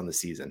 sacks on the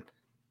season,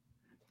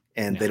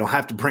 and they don't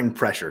have to bring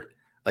pressure.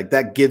 Like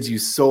that gives you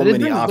so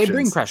many options. They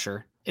bring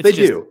pressure. They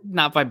do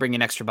not by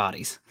bringing extra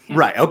bodies.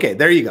 Right. Okay.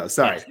 There you go.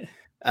 Sorry.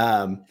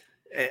 When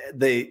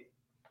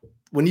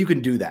you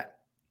can do that,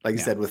 like you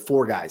said, with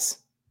 4 guys,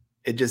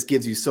 it just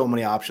gives you so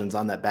many options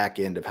on that back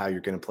end of how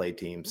you're going to play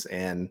teams.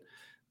 And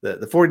the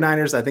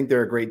 49ers, I think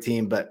they're a great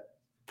team, but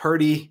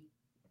Purdy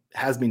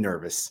has me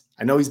nervous.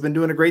 I know he's been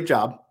doing a great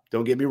job.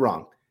 Don't get me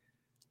wrong.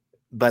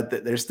 But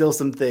there's still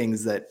some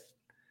things that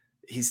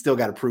he's still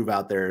got to prove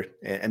out there.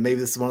 And maybe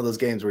this is one of those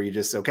games where you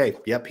just, okay,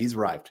 yep, he's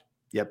arrived.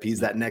 Yep, he's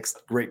that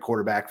next great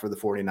quarterback for the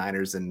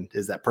 49ers and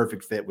is that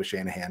perfect fit with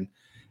Shanahan.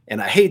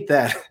 And I hate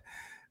that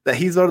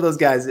he's one of those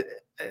guys,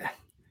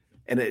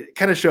 and it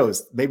kind of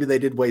shows maybe they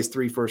did waste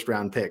 3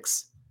 first-round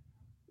picks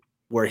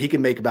where he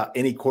can make about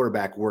any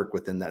quarterback work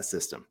within that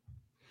system.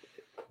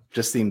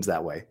 Just seems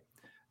that way.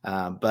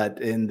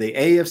 But in the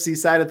AFC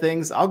side of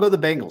things, I'll go the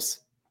Bengals.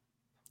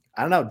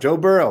 I don't know. Joe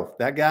Burrow,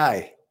 that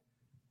guy,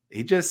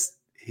 he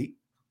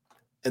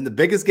in the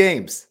biggest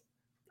games,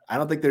 I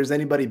don't think there's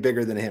anybody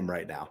bigger than him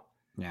right now.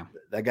 Yeah.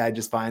 That guy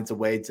just finds a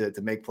way to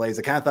make plays.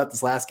 I kind of thought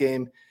this last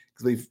game,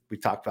 because we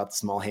talked about the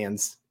small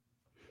hands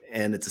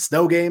and it's a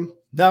snow game.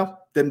 No,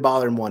 didn't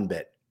bother him one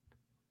bit.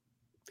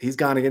 He's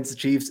gone against the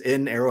Chiefs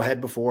in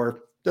Arrowhead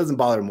before. Doesn't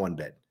bother him one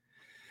bit.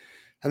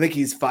 I think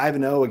he's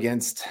 5-0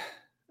 against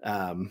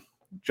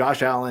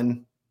Josh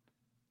Allen,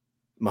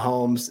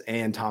 Mahomes,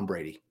 and Tom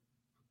Brady.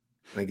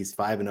 I think he's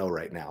 5-0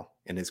 right now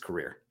in his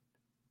career.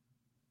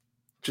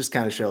 Just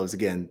kind of shows,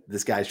 again,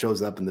 this guy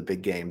shows up in the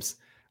big games.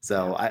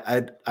 So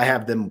I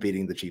have them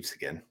beating the Chiefs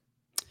again.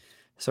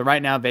 So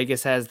right now,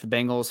 Vegas has the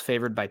Bengals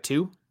favored by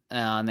 2,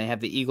 and they have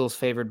the Eagles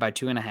favored by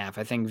 2.5.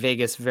 I think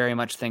Vegas very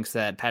much thinks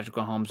that Patrick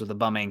Mahomes with a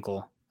bum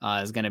ankle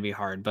is going to be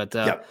hard, but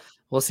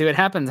we'll see what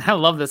happens. I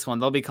love this one.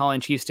 They'll be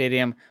calling Chief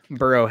Stadium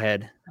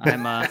Burrowhead.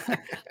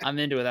 I'm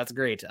into it. That's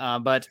great.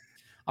 But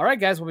all right,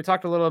 guys. Well, we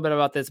talked a little bit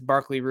about this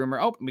Barkley rumor.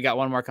 Oh, we got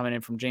one more coming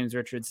in from James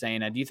Richards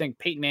saying, do you think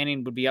Peyton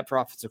Manning would be up for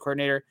offensive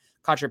coordinator?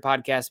 Caught your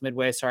podcast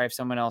midway. Sorry if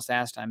someone else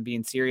asked. I'm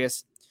being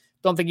serious.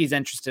 Don't think he's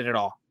interested at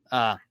all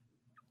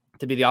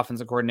to be the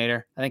offensive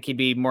coordinator. I think he'd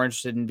be more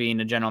interested in being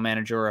a general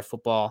manager or a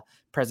football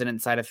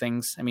president side of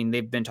things. I mean,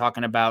 they've been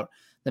talking about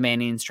the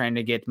Mannings trying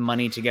to get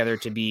money together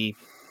to be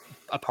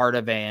a part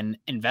of an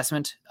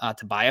investment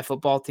to buy a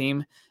football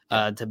team,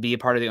 to be a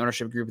part of the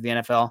ownership group of the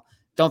NFL.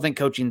 Don't think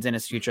coaching's in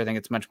his future. I think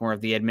it's much more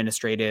of the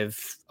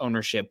administrative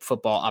ownership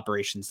football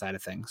operations side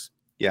of things.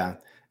 Yeah.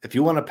 If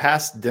you want to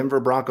pass Denver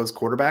Broncos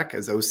quarterback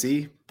as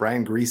OC,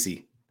 Brian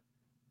Griese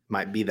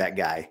might be that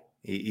guy.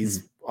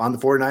 He's on the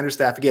 49ers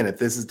staff. Again, if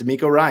this is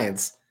DeMeco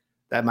Ryans,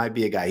 that might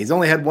be a guy. He's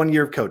only had 1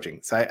 year of coaching.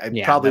 So I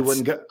probably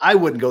wouldn't go. I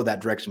wouldn't go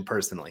that direction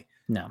personally.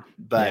 No,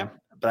 but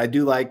I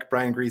do like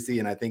Brian Griese,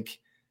 and I think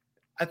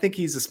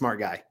he's a smart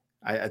guy.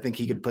 I think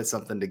he could put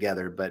something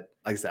together, but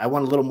like I said, I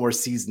want a little more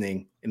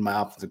seasoning in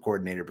my offensive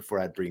coordinator before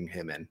I bring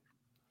him in.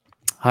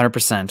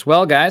 100%.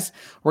 Well, guys,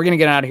 we're going to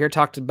get out of here.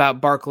 Talked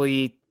about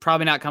Barkley,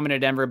 probably not coming to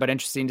Denver, but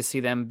interesting to see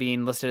them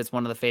being listed as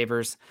one of the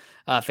favorites.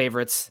 I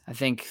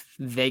think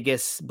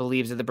Vegas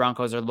believes that the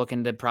Broncos are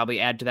looking to probably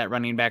add to that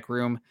running back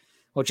room,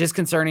 which is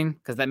concerning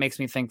because that makes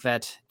me think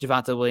that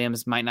Javonte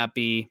Williams might not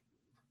be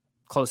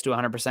close to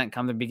 100%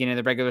 come the beginning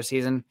of the regular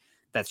season.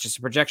 That's just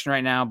a projection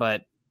right now,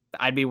 but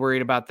I'd be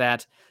worried about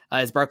that.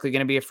 Is Barkley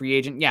going to be a free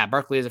agent? Yeah,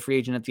 Barkley is a free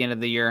agent at the end of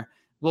the year.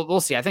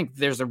 We'll see. I think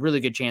there's a really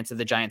good chance that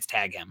the Giants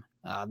tag him.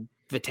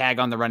 The tag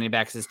on the running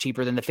backs is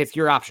cheaper than the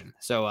 5th-year option.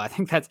 So I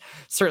think that's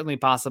certainly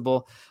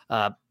possible.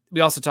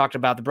 We also talked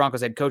about the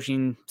Broncos head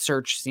coaching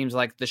search. Seems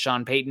like the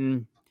Sean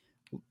Payton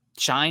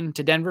shine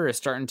to Denver is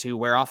starting to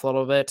wear off a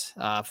little bit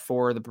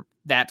for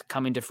that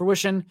coming to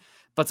fruition.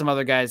 But some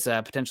other guys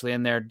potentially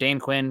in there. Dan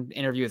Quinn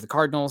interview with the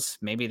Cardinals.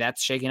 Maybe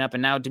that's shaking up.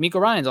 And now DeMeco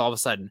Ryans all of a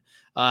sudden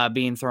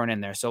being thrown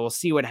in there. So we'll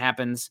see what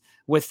happens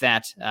with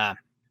that.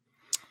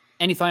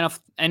 Any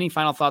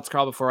final thoughts,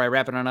 Carl, before I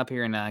wrap it on up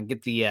here and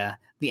get the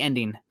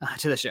ending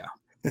to the show?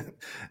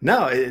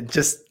 No,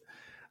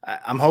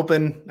 I'm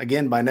hoping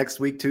again by next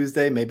week,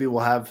 Tuesday, maybe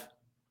we'll have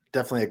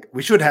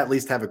we should at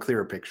least have a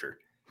clearer picture.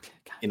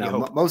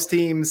 Most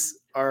teams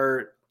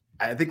are,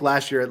 I think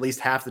last year, at least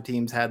half the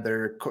teams had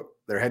their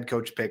head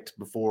coach picked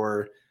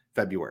before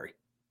February.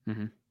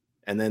 Mm-hmm.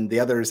 And then the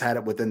others had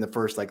it within the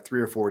first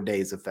 3 or 4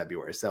 days of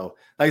February. So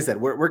like I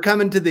said, we're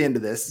coming to the end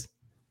of this.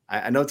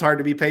 I know it's hard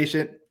to be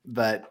patient,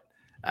 but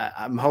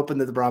I'm hoping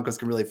that the Broncos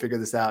can really figure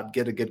this out,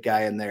 get a good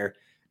guy in there.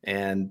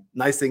 And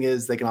nice thing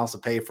is they can also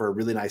pay for a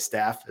really nice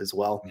staff as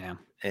well. Yeah.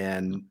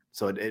 And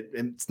so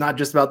it's not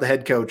just about the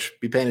head coach.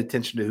 Be paying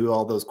attention to who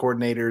all those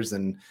coordinators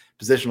and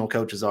positional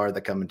coaches are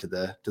that come into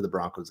the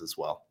Broncos as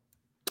well.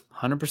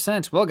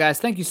 100%. Well, guys,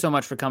 thank you so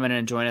much for coming in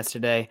and joining us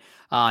today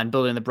on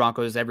Building the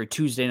Broncos every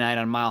Tuesday night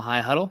on Mile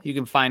High Huddle. You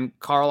can find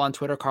Carl on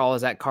Twitter. Carl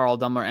is at Carl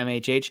Dummler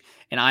MHH,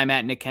 and I'm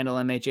at Nick Kendall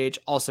MHH.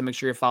 Also, make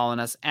sure you're following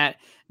us at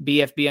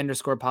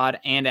BFB_pod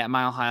and at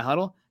Mile High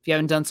Huddle. If you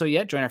haven't done so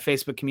yet, join our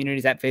Facebook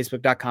communities at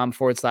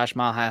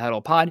facebook.com/Mile High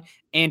Huddle pod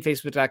and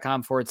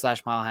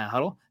facebook.com/Mile High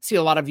Huddle. See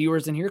a lot of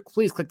viewers in here.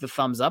 Please click the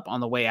thumbs up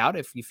on the way out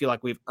if you feel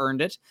like we've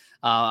earned it.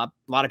 A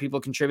lot of people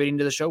contributing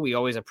to the show. We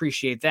always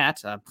appreciate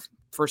that.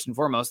 First and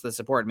foremost, the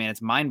support, man,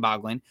 it's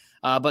mind-boggling,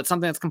 but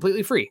something that's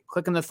completely free.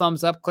 Clicking the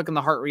thumbs up, clicking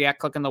the heart react,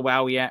 clicking the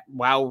wow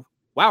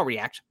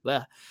react.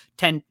 I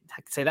can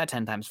say that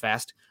 10 times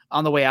fast.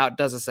 On the way out,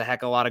 does us a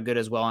heck of a lot of good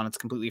as well, and it's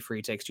completely free.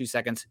 It takes 2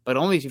 seconds, but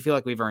only if you feel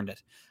like we've earned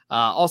it.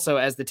 Also,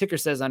 as the ticker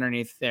says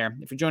underneath there,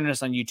 if you're joining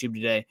us on YouTube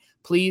today,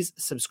 please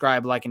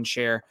subscribe, like, and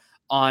share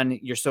on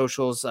your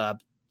socials.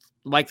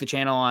 Like the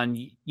channel on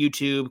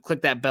YouTube,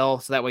 click that bell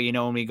so that way you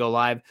know when we go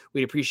live.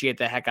 We'd appreciate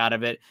the heck out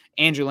of it.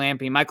 Andrew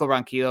Lampy, Michael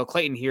Ronquillo,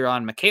 Clayton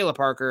Huron, Michaela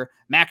Parker,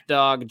 Mac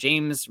Dog,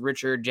 James,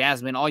 Richard,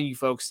 Jasmine, all you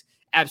folks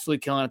absolutely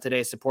killing it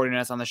today, supporting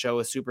us on the show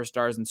with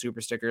superstars and super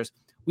stickers.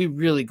 We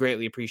really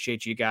greatly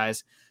appreciate you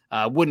guys.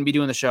 Wouldn't be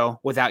doing the show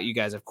without you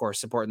guys, of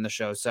course, supporting the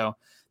show. So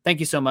thank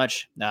you so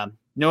much.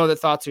 No other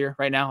thoughts here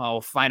right now.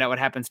 I'll find out what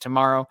happens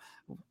tomorrow.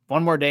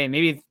 one more day.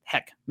 Maybe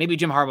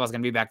Jim Harbaugh is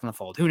going to be back in the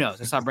fold. Who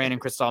knows? I saw Brandon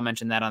Krisztal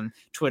mention that on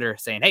Twitter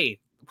saying, hey,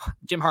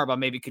 Jim Harbaugh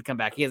maybe could come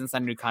back. He hasn't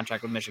signed a new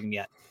contract with Michigan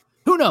yet.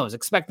 Who knows?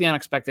 Expect the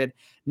unexpected.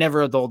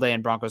 Never a dull day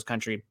in Broncos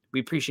country. We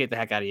appreciate the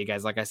heck out of you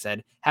guys. Like I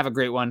said, have a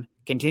great one.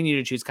 Continue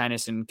to choose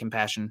kindness and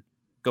compassion.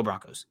 Go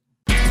Broncos.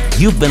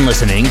 You've been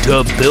listening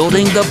to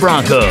Building the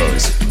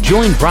Broncos.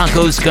 Join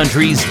Broncos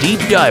Country's deep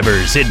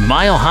divers at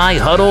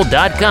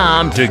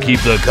milehighhuddle.com to keep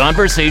the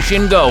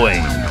conversation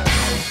going.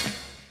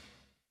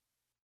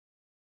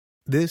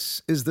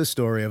 This is the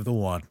story of the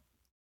one.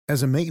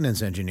 As a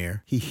maintenance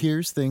engineer, he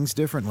hears things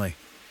differently.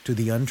 To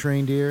the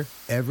untrained ear,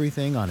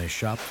 everything on his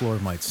shop floor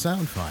might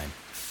sound fine,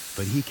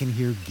 but he can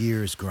hear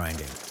gears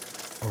grinding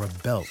or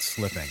a belt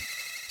slipping.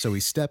 So he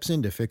steps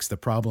in to fix the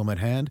problem at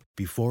hand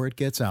before it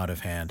gets out of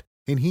hand.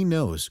 And he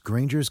knows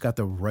Grainger's got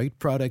the right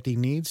product he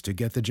needs to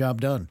get the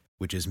job done,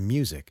 which is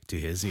music to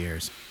his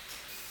ears.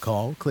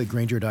 Call, click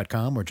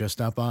Grainger.com, or just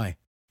stop by.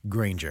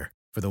 Grainger,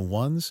 for the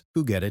ones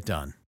who get it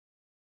done.